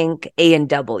I think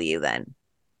A&W then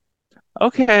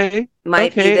Okay.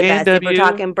 might be the Okay. best. If we're A&W.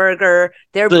 talking burger,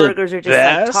 their The burgers are just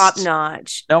like top best.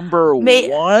 notch. Number May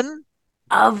 1.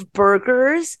 of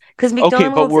burgers because Okay, but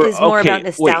McDonald's we're is more about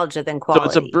okay. Wait. nostalgia than So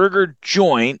it's a quality. burger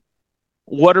joint.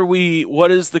 What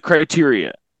is the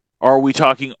criteria? Are we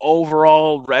talking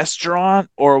overall restaurant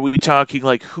or are we talking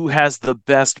like who has the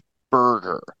best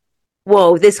burger?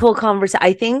 Whoa, this whole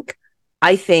conversation.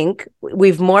 I think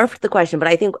we've morphed the question, but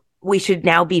I think we should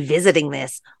now be visiting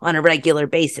this on a regular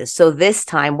basis. So this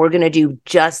time we're going to do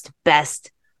just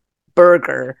best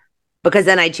burger because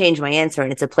then I change my answer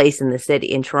and it's a place in the city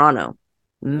in Toronto.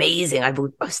 Amazing. I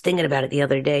was thinking about it the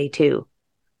other day too.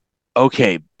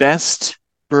 Okay, best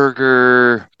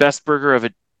burger of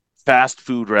a fast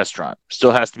food restaurant.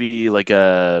 Still has to be like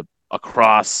a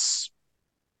across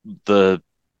the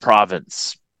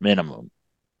province minimum.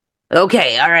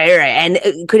 Okay, all right. And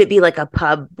could it be like a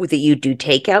pub that you do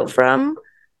takeout from,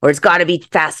 or it's got to be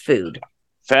fast food?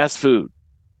 Fast food.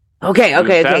 Okay.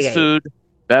 Fast food,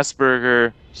 best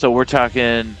burger. So we're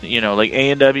talking, like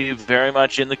A&W very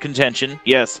much in the contention.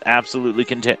 Yes, absolutely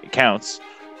counts.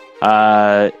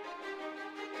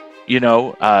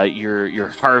 Your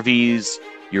Harvey's,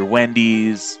 your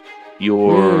Wendy's,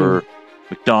 your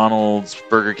McDonald's,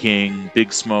 Burger King,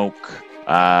 Big Smoke,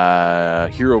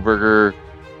 Hero Burger,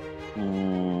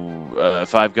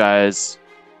 Five Guys,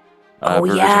 Burgers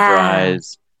and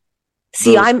Fries.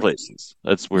 See, those places.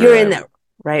 That's where you're in the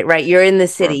right. You're in the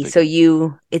city, so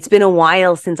it's been a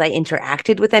while since I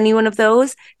interacted with any one of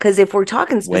those. Because if we're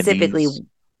talking specifically,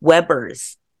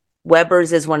 Wendy's.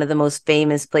 Weber's is one of the most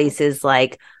famous places,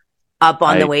 like up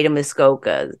on the way to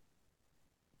Muskoka.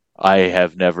 I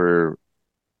have never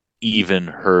even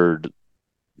heard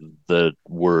the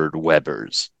word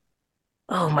Weber's.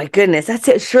 Oh my goodness, that's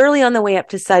it. Surely on the way up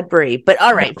to Sudbury. But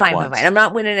all right, fine. I'm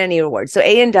not winning any awards. So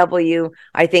A&W,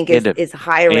 I think is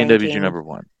high ranking. A&W is your number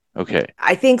 1. Okay,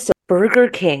 I think so. Burger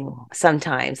King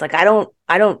sometimes. Like I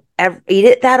don't ever eat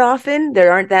it that often.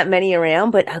 There aren't that many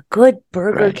around, but a good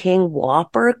Burger King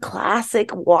Whopper, classic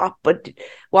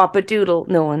Whoppadoodle.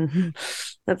 No one.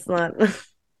 That's not.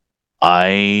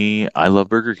 I love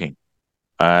Burger King.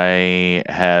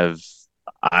 I've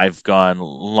gone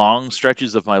long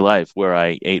stretches of my life where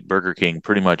I ate Burger King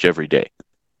pretty much every day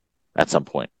at some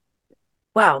point.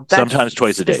 Wow. Sometimes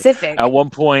twice specific. a day. At one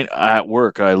point at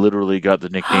work, I literally got the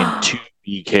nickname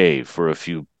 2BK for a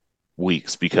few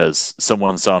weeks because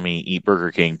someone saw me eat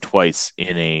Burger King twice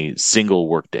in a single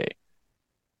work day.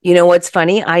 You know what's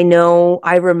funny? I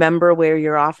remember where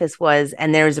your office was,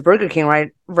 and there's a Burger King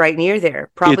right near there.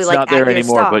 Probably it's like not there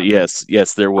anymore, stop. but yes,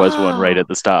 there was one right at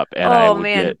the stop, and I would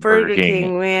get Burger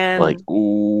King, man, like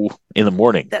in the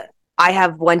morning. I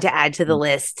have one to add to the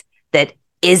list that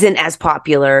isn't as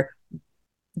popular.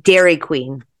 Dairy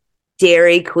Queen.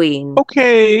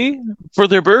 Okay, for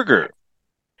their burger.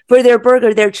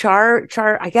 Their char.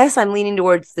 I guess I'm leaning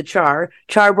towards the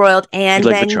charbroiled, and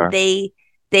like then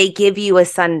they give you a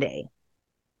sundae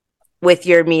with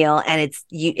your meal, and it's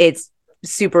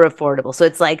super affordable. So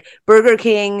it's like Burger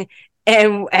King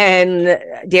and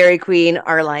Dairy Queen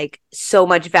are like so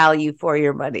much value for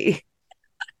your money.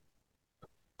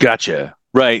 Gotcha.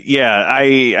 Right. Yeah.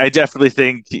 I definitely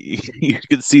think you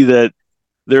can see that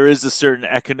there is a certain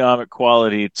economic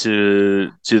quality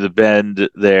to the Bend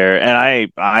there, and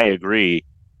I agree.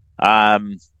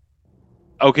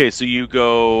 Okay, so you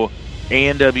go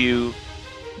A&W,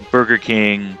 Burger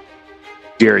King,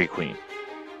 Dairy Queen.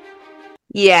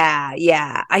 Yeah.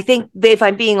 I think if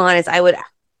I'm being honest, I would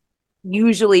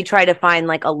usually try to find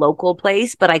like a local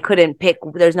place, but I couldn't pick.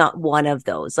 There's not one of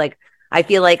those. Like I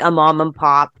feel like a mom and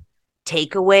pop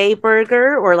takeaway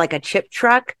burger or like a chip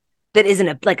truck that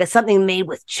isn't like something made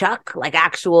with chuck, like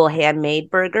actual handmade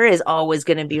burger, is always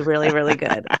going to be really, really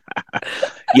good.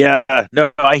 Yeah,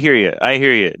 no, I hear you. I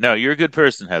hear you. No, you're a good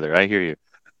person, Heather. I hear you.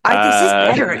 It's just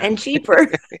Uh, better and cheaper.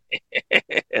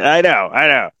 I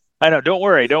know. Don't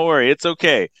worry. Don't worry. It's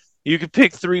okay. You can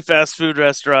pick 3 fast food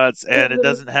restaurants, and it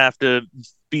doesn't have to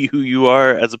be who you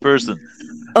are as a person.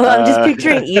 Oh, I'm just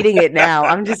picturing eating it now.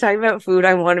 I'm just talking about food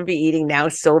I want to be eating now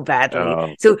so badly.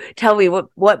 Oh. So tell me,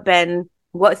 what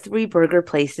 3 burger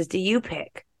places do you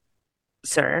pick,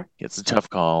 sir? It's a tough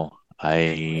call.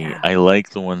 I like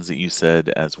the ones that you said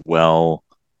as well.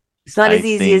 It's not I as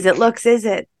easy as it think looks, is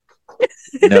it?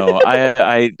 no,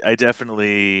 I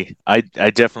definitely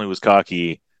was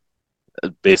cocky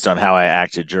based on how I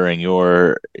acted during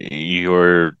your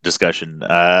discussion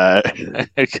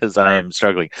because I am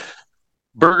struggling.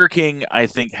 Burger King, I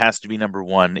think, has to be number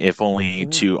one, if only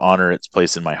to honor its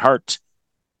place in my heart,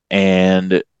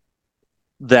 and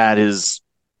that is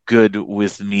good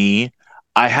with me.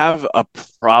 I have a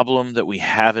problem that we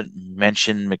haven't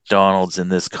mentioned McDonald's in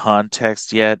this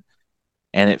context yet,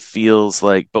 and it feels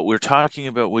like, but we're talking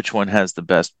about which one has the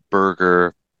best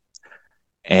burger,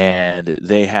 and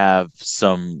they have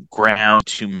some ground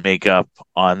to make up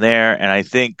on there, and I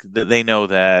think that they know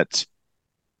that.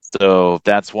 So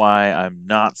that's why I'm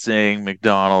not saying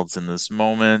McDonald's in this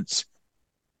moment.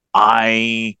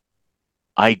 I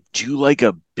I do like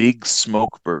a big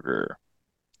smoke burger.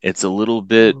 It's a little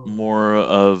bit more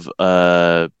of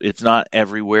it's not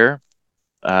everywhere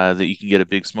that you can get a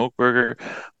big smoke burger,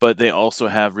 but they also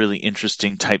have really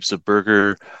interesting types of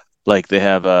burger. Like they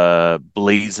have a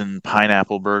blazing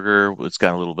pineapple burger. It's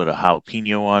got a little bit of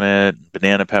jalapeno on it,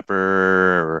 banana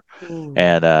pepper,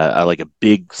 and like a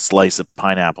big slice of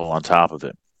pineapple on top of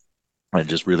it. And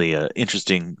just really a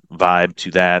interesting vibe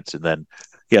to that. And then,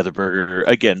 yeah, the burger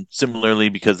again, similarly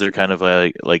because they're kind of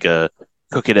like a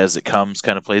cook it as it comes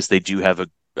kind of place. They do have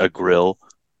a grill,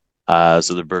 so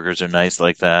the burgers are nice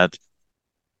like that.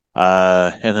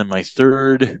 And then my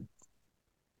third,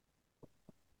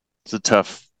 it's a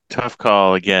tough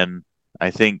call again.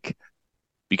 I think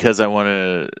because I want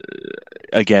to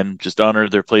again just honor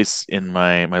their place in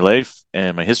my life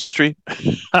and my history.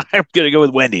 I'm gonna go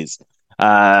with Wendy's.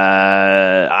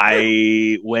 I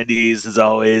Wendy's has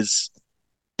always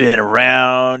been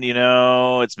around,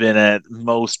 it's been at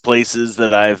most places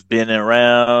that I've been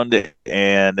around,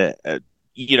 and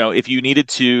if you needed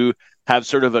to have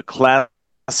sort of a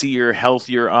classier,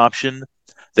 healthier option,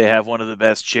 they have one of the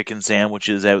best chicken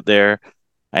sandwiches out there,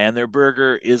 and their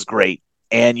burger is great,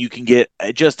 and you can get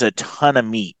just a ton of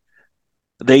meat.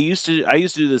 I used to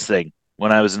do this thing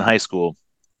when I was in high school,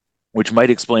 which might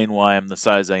explain why I'm the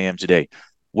size I am today,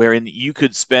 wherein you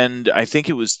could spend, I think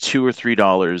it was $2 or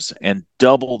 $3 and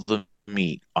double the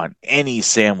meat on any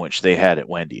sandwich they had at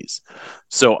Wendy's.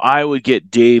 So I would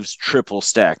get Dave's triple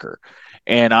stacker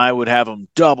and I would have them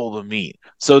double the meat.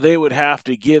 So they would have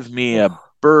to give me a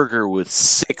burger with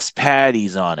 6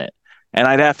 patties on it, and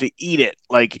I'd have to eat it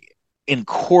like in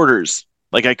quarters.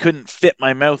 Like I couldn't fit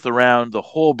my mouth around the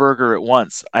whole burger at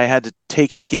once. I had to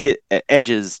take it at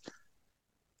edges,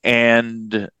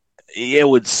 and it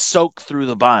would soak through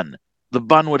the bun. The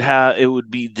bun would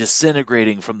be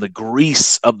disintegrating from the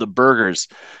grease of the burgers,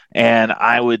 and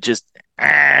I would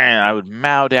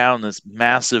mow down this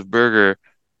massive burger.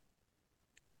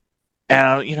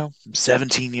 And I'm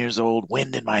 17 years old,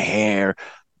 wind in my hair,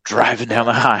 driving down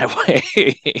the highway.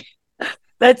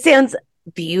 That sounds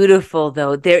beautiful,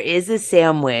 though. There is a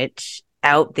sandwich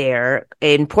out there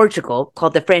in Portugal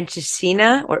called the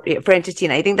Francesinha, or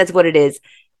Francesinha. I think that's what it is.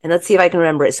 And let's see if I can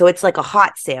remember it. So it's like a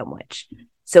hot sandwich.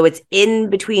 So it's in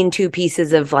between 2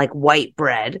 pieces of like white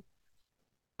bread.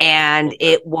 And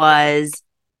it was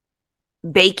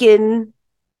bacon,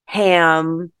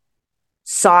 ham,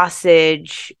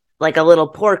 sausage, like a little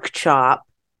pork chop.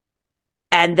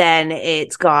 And then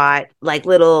it's got like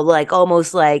little, like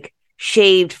almost like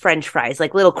shaved French fries,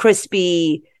 like little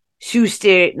crispy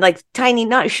shoestring, like tiny,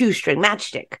 not shoestring,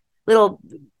 matchstick, little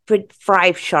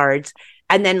fry shards.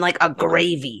 And then like a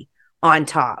gravy on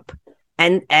top.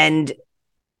 And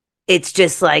it's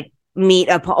just like meat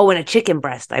and a chicken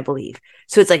breast, I believe.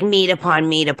 So it's like meat upon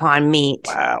meat upon meat.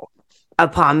 Wow.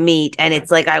 Upon meat. And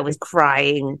it's like I was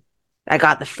crying. I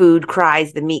got the food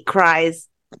cries, the meat cries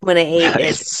when I ate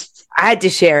it. I had to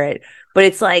share it. But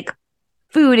it's like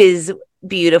food is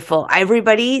beautiful.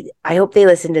 Everybody, I hope they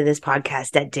listen to this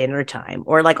podcast at dinner time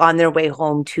or like on their way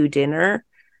home to dinner.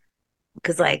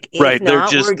 Because like right,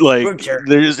 not, they're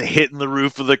just hitting the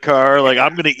roof of the car like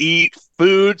I'm gonna eat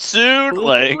food soon.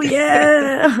 Like,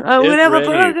 yeah, I'm gonna have a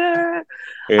burger.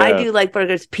 I Yeah. do like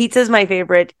burgers. Pizza's my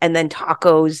favorite, and then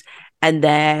tacos, and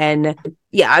then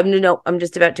I'm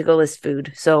just about to go list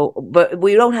food. So, but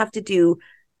we don't have to do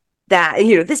that.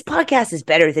 This podcast is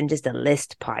better than just a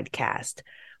list podcast.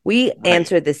 We Right.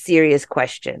 answer the serious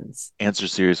questions. Answer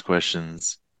serious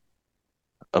questions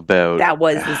about That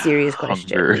was the serious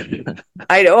hunger. question.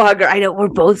 I know hunger. I know we're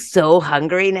both so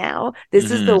hungry now.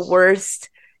 This is the worst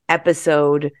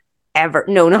episode ever.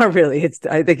 No, not really.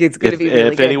 I think it's going to be really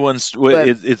if good. anyone's,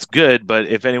 it's good, but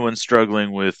if anyone's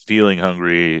struggling with feeling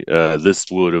hungry, this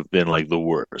would have been like the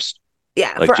worst.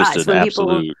 Yeah, Like for just us, an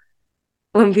absolute.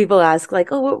 when people ask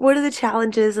like, oh, what are the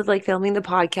challenges of like filming the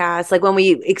podcast? Like when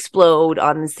we explode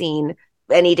on the scene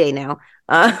any day now.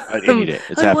 Any day,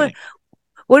 it's like, happening.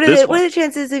 What are the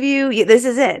chances of you? Yeah, this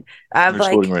is it. We're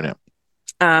exploding right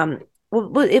now.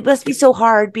 Well, it must be so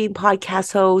hard being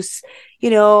podcast hosts.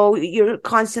 You're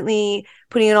constantly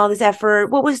putting in all this effort.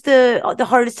 What was the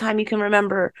hardest time you can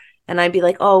remember? And I'd be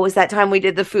like, oh, it was that time we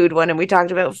did the food one and we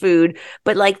talked about food,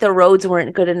 but like the roads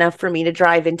weren't good enough for me to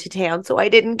drive into town, so I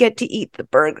didn't get to eat the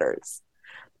burgers.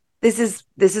 This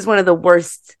is one of the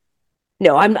worst.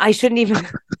 No, I shouldn't even.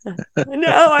 No,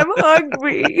 I'm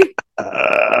hungry.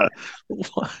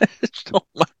 What? Oh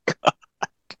my God.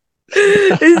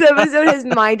 This episode is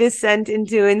my descent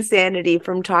into insanity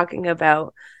from talking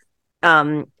about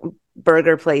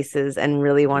burger places and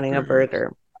really wanting a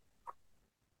burger.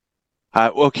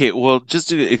 Okay, well, just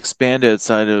to expand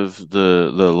outside of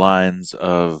the lines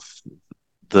of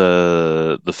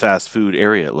the fast food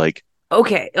area, like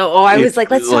Okay. I was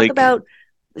like, let's like, talk about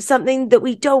something that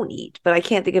we don't eat, but I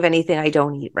can't think of anything I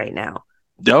don't eat right now.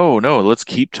 no, let's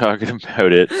keep talking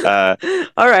about it.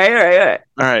 All right.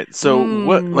 All right. So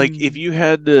like if you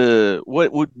had to,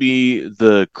 what would be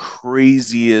the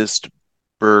craziest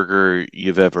burger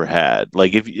you've ever had?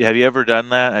 Like have you ever done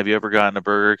that? Have you ever gotten a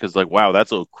burger? Because like, wow,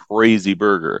 that's a crazy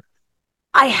burger.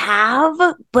 I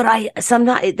have, but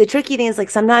sometimes the tricky thing is like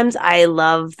sometimes I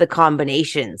love the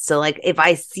combinations. So like if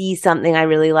I see something I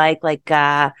really like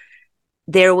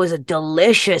there was a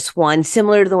delicious one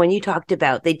similar to the one you talked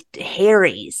about.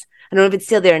 Harry's. I don't know if it's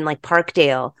still there in like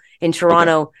Parkdale in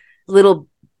Toronto, okay. Little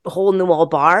hole in the wall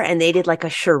bar, and they did like a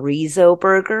chorizo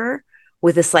burger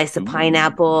with a slice of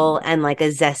pineapple and like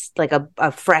a zest, like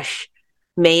a fresh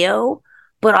mayo.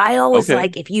 But I always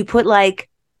like if you put like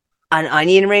an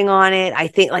onion ring on it. I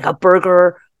think like a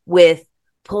burger with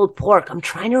pulled pork. I'm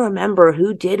trying to remember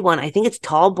who did one. I think it's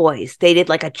Tall Boys. They did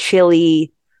like a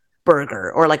chili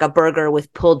burger or like a burger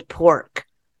with pulled pork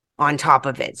on top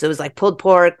of it. So it was like pulled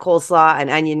pork, coleslaw, an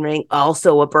onion ring,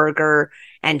 also a burger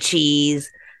and cheese.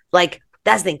 Like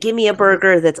that's the thing. Give me a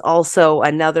burger that's also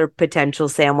another potential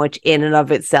sandwich in and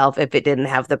of itself if it didn't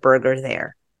have the burger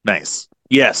there. Nice.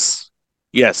 Yes,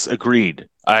 agreed.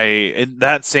 And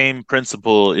that same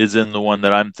principle is in the one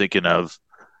that I'm thinking of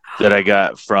that I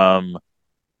got from,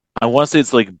 I want to say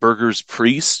it's like Burger's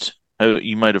Priest.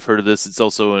 You might have heard of this. It's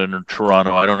also in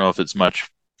Toronto. I don't know if it's much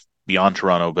beyond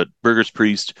Toronto, but Burger's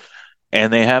Priest.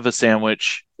 And they have a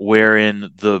sandwich wherein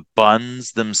the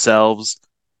buns themselves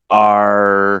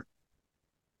are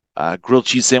grilled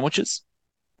cheese sandwiches.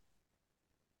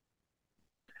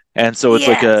 And so it's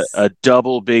like a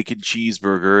double bacon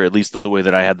cheeseburger, at least the way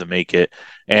that I had to make it.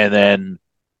 And then,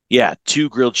 2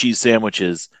 grilled cheese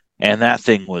sandwiches. And that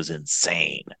thing was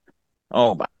insane.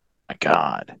 Oh my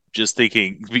God. Just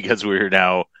thinking, because we're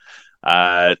now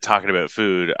talking about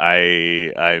food,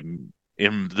 I'm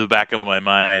in the back of my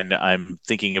mind, I'm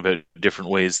thinking about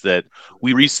different ways that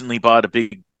we recently bought a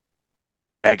big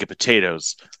bag of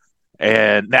potatoes.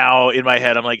 And now in my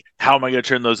head, I'm like, how am I going to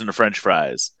turn those into French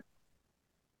fries?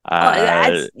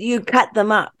 You cut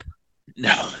them up.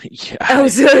 No, yeah.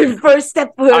 So first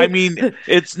step. I mean,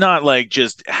 it's not like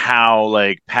just how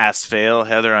like pass fail,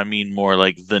 Heather. I mean more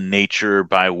like the nature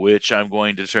by which I'm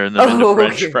going to turn them into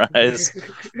French fries.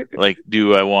 Like,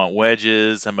 do I want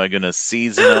wedges? Am I going to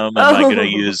season them? Am I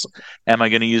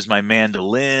going to use my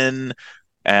mandolin?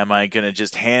 Am I going to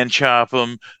just hand chop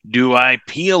them? Do I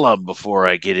peel them before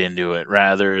I get into it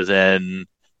rather than,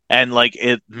 and like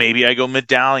it, maybe I go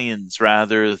medallions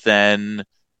rather than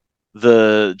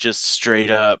the just straight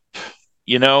up,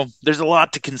 there's a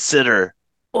lot to consider.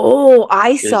 Oh,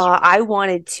 I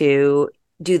wanted to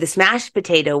do the smashed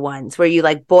potato ones where you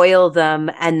like boil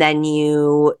them and then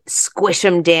you squish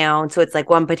them down. So it's like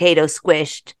one potato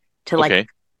squished to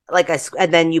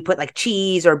and then you put like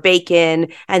cheese or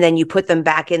bacon and then you put them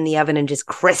back in the oven and just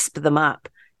crisp them up.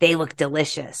 They look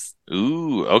delicious.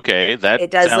 Ooh, okay.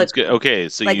 That sounds good. Okay.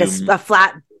 So like a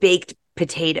flat baked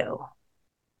potato.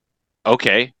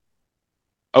 Okay.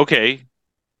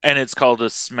 And it's called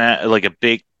like a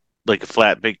baked like a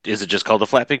flat baked? Is it just called a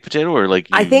flat baked potato, or like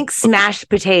I you think smashed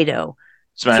potato.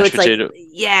 So smashed it's like, potato?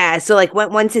 yeah. So like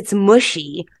once it's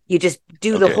mushy, you just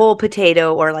do the Okay. whole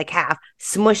potato or like half,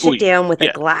 smush Oh, it down with a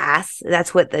yeah. glass.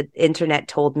 That's what the internet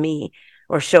told me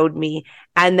or showed me.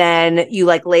 And then you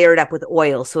like layer it up with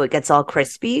oil so it gets all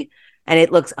crispy and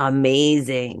it looks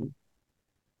amazing.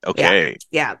 Yeah. Okay.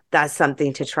 Yeah. That's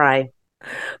something to try.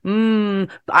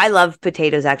 I love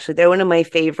potatoes actually. They're one of my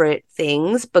favorite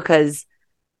things because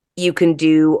you can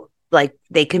do like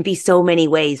they can be so many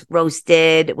ways,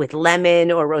 roasted with lemon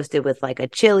or roasted with like a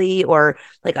chili or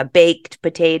like a baked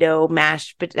potato,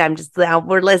 mashed I'm just now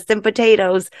we're listing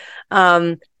potatoes.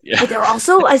 Yeah. But they're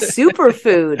also a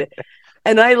superfood.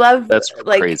 And I love That's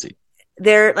like crazy.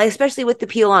 they're like especially with the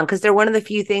peel on because they're one of the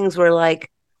few things where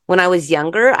like when I was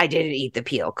younger, I didn't eat the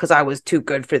peel because I was too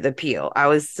good for the peel. I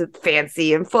was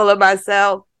fancy and full of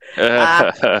myself.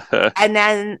 Uh, and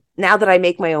then now that I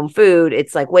make my own food,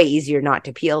 it's like way easier not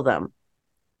to peel them.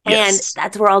 And Yes.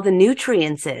 that's where all the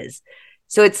nutrients is.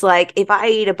 So it's like if I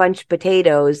eat a bunch of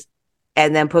potatoes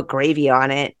and then put gravy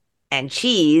on it and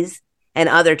cheese and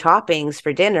other toppings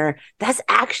for dinner, that's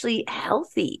actually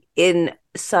healthy in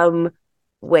some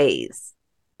ways.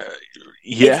 It's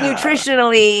Yeah.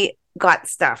 nutritionally got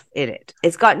stuff in it.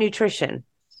 It's got nutrition.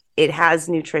 It has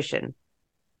nutrition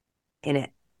in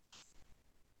it.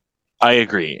 I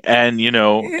agree. And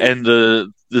and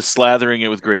the slathering it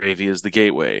with gravy is the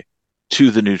gateway to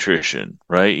the nutrition,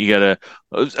 right? You got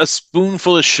a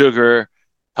spoonful of sugar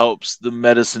helps the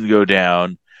medicine go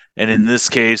down, and in this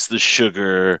case the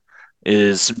sugar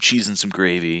is some cheese and some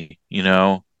gravy,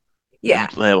 Yeah, and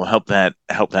that'll help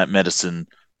that medicine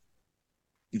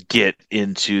get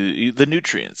into the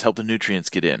nutrients, help the nutrients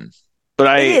get in. But it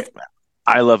I is.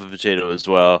 I love a potato as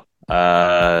well.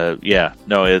 Yeah,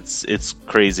 no, it's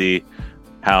crazy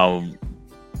how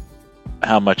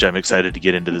how much I'm excited to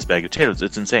get into this bag of potatoes.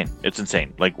 It's insane. It's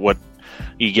insane. Like what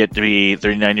you get to be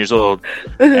 39 years old,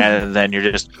 and then you're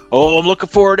just, oh, I'm looking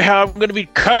forward to how I'm going to be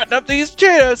cutting up these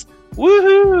potatoes.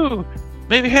 Woohoo!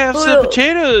 Maybe have some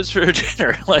potatoes for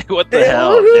dinner. Like what the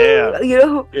hell? Damn.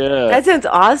 Yeah. That sounds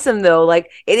awesome though.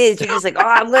 Like it is. You're just like, oh,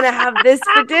 I'm gonna have this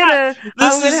for dinner. This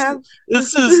I'm gonna is have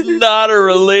this is not a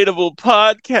relatable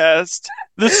podcast.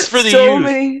 This is for the so youth.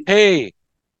 many.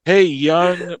 Hey,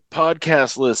 young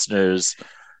podcast listeners.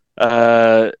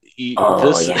 Oh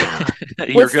This yeah.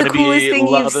 you're What's the going to coolest be thing you've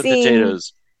loving seen?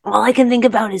 potatoes. All I can think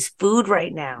about is food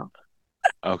right now.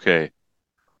 Okay.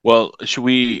 Well, should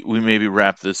we maybe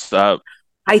wrap this up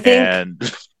I think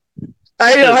and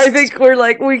I know. I just think we're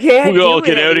like we can't we all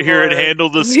do it get out of here and anymore. handle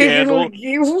the scandal?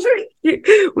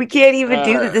 We can't even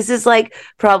do that. Uh, This is like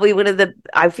probably one of the.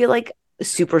 I feel like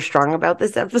super strong about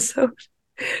this episode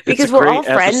it's a because we're all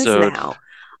great friends episode. now.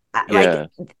 Like Yeah.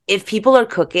 if people are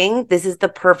cooking, this is the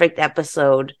perfect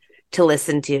episode to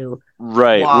listen to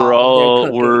Right. while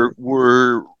they're cooking.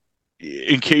 We're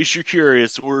in case you're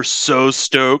curious, we're so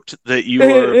stoked that you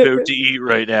are about to eat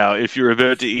right now. If you're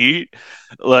about to eat,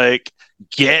 like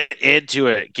get into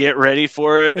it. Get ready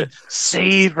for it.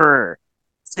 Savor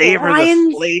the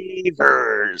Ryan's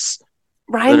flavors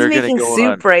that Ryan's are gonna making go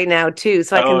soup on. right now too,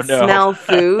 so I Oh can no. smell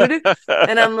food.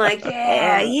 And I'm like,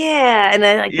 yeah, yeah. And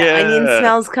then like the onion Yeah.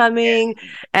 smells coming.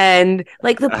 And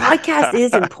like the podcast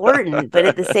is important, but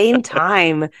at the same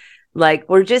time, like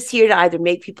we're just here to either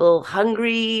make people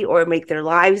hungry or make their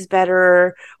lives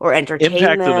better or entertain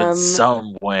Impact them in them.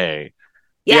 some way.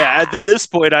 Yeah, Yeah. at this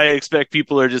point, I expect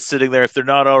people are just sitting there. If they're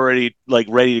not already like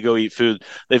ready to go eat food,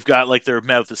 they've got like their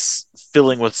mouth is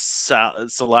filling with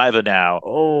saliva now,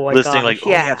 Oh my listening like, gosh.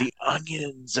 "Oh yeah, Yeah. the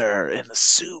onions are in the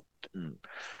soup."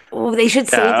 Oh, they should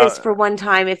Yeah, save this for one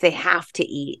time if they have to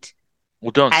eat.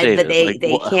 well, don't And save but it. Like,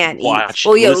 they can't eat. watch,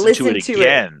 Oh yeah, listen to it listen to it.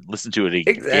 again. Listen to it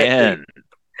Exactly. again.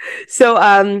 So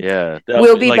Yeah, that'll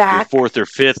we'll be be like your back. fourth or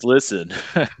fifth listen.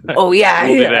 Oh yeah,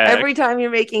 We'll be yeah. back. Every time you're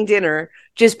making dinner,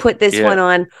 just put this Yeah, one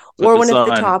on put or one this of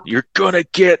the on. top. You're gonna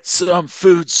get some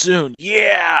food soon.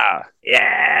 Yeah.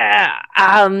 Yeah.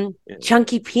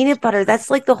 Chunky peanut butter. That's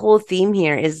like the whole theme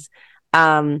here is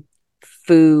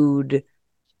food.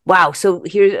 Wow. So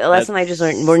here's a lesson I just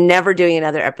learned. We're That's never doing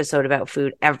another episode about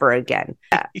food ever again.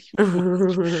 Yeah.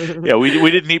 yeah.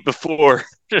 We didn't eat before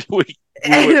we went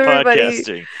Everybody,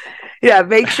 podcasting. yeah,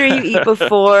 make sure you eat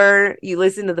before you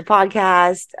listen to the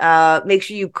podcast. Make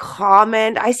sure you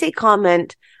comment. I say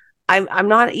comment. I'm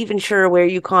not even sure where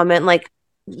you comment. Like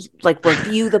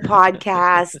review the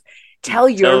podcast. Tell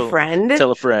your friend.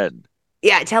 Tell a friend.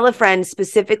 Yeah, tell a friend,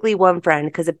 specifically one friend,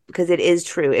 because it is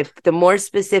true. If the more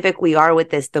specific we are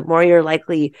with this, the more you're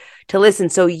likely to listen.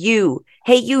 So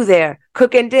hey, you there,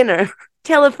 cooking dinner,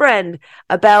 tell a friend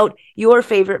about your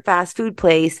favorite fast food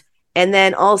place And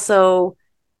then also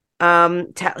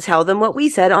tell them what we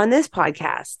said on this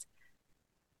podcast.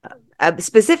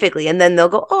 Specifically, and then they'll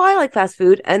go, oh, I like fast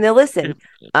food, and they'll listen.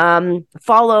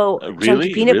 Follow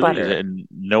Chunky Peanut Butter. And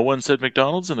no one said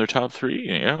McDonald's in their top 3,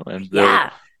 and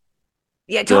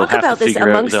talk about this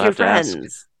amongst your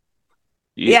friends.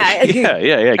 Yeah. Get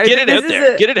it out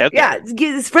there. Get it out there.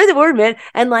 Yeah, spread the word, man.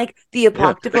 And like the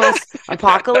apocalypse,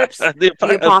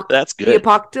 that's good. The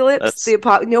apocalypse,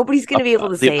 nobody's gonna be able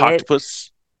to say it. The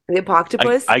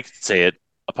octopus. I can say it.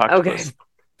 Octopus. Okay.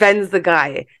 Ben's the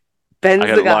guy. I got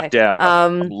it locked down.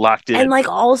 I'm locked in. And like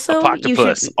also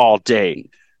octopus all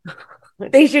day.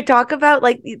 They should talk about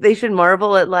like they should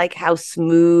marvel at like how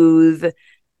smooth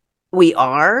we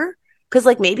are. Because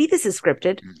like maybe this is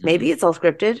scripted. Mm-hmm. Maybe it's all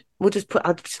scripted.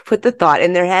 I'll just put the thought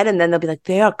in their head, and then they'll be like,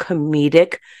 they are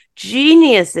comedic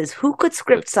geniuses. Who could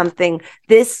script something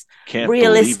this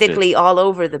realistically all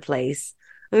over the place?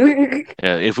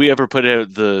 If we ever put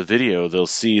out the video, they'll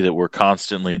see that we're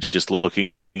constantly just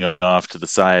looking off to the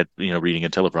side, reading a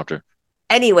teleprompter.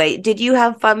 Anyway, did you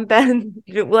have fun, Ben?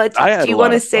 Do you want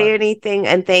to say anything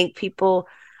and thank people?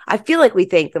 I feel like we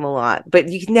thank them a lot, but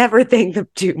you can never thank them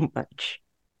too much.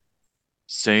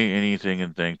 Say anything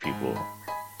and thank people.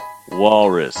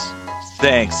 Walrus,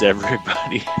 thanks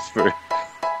everybody for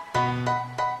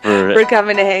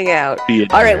coming to hang out.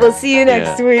 All right, we'll see you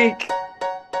next week.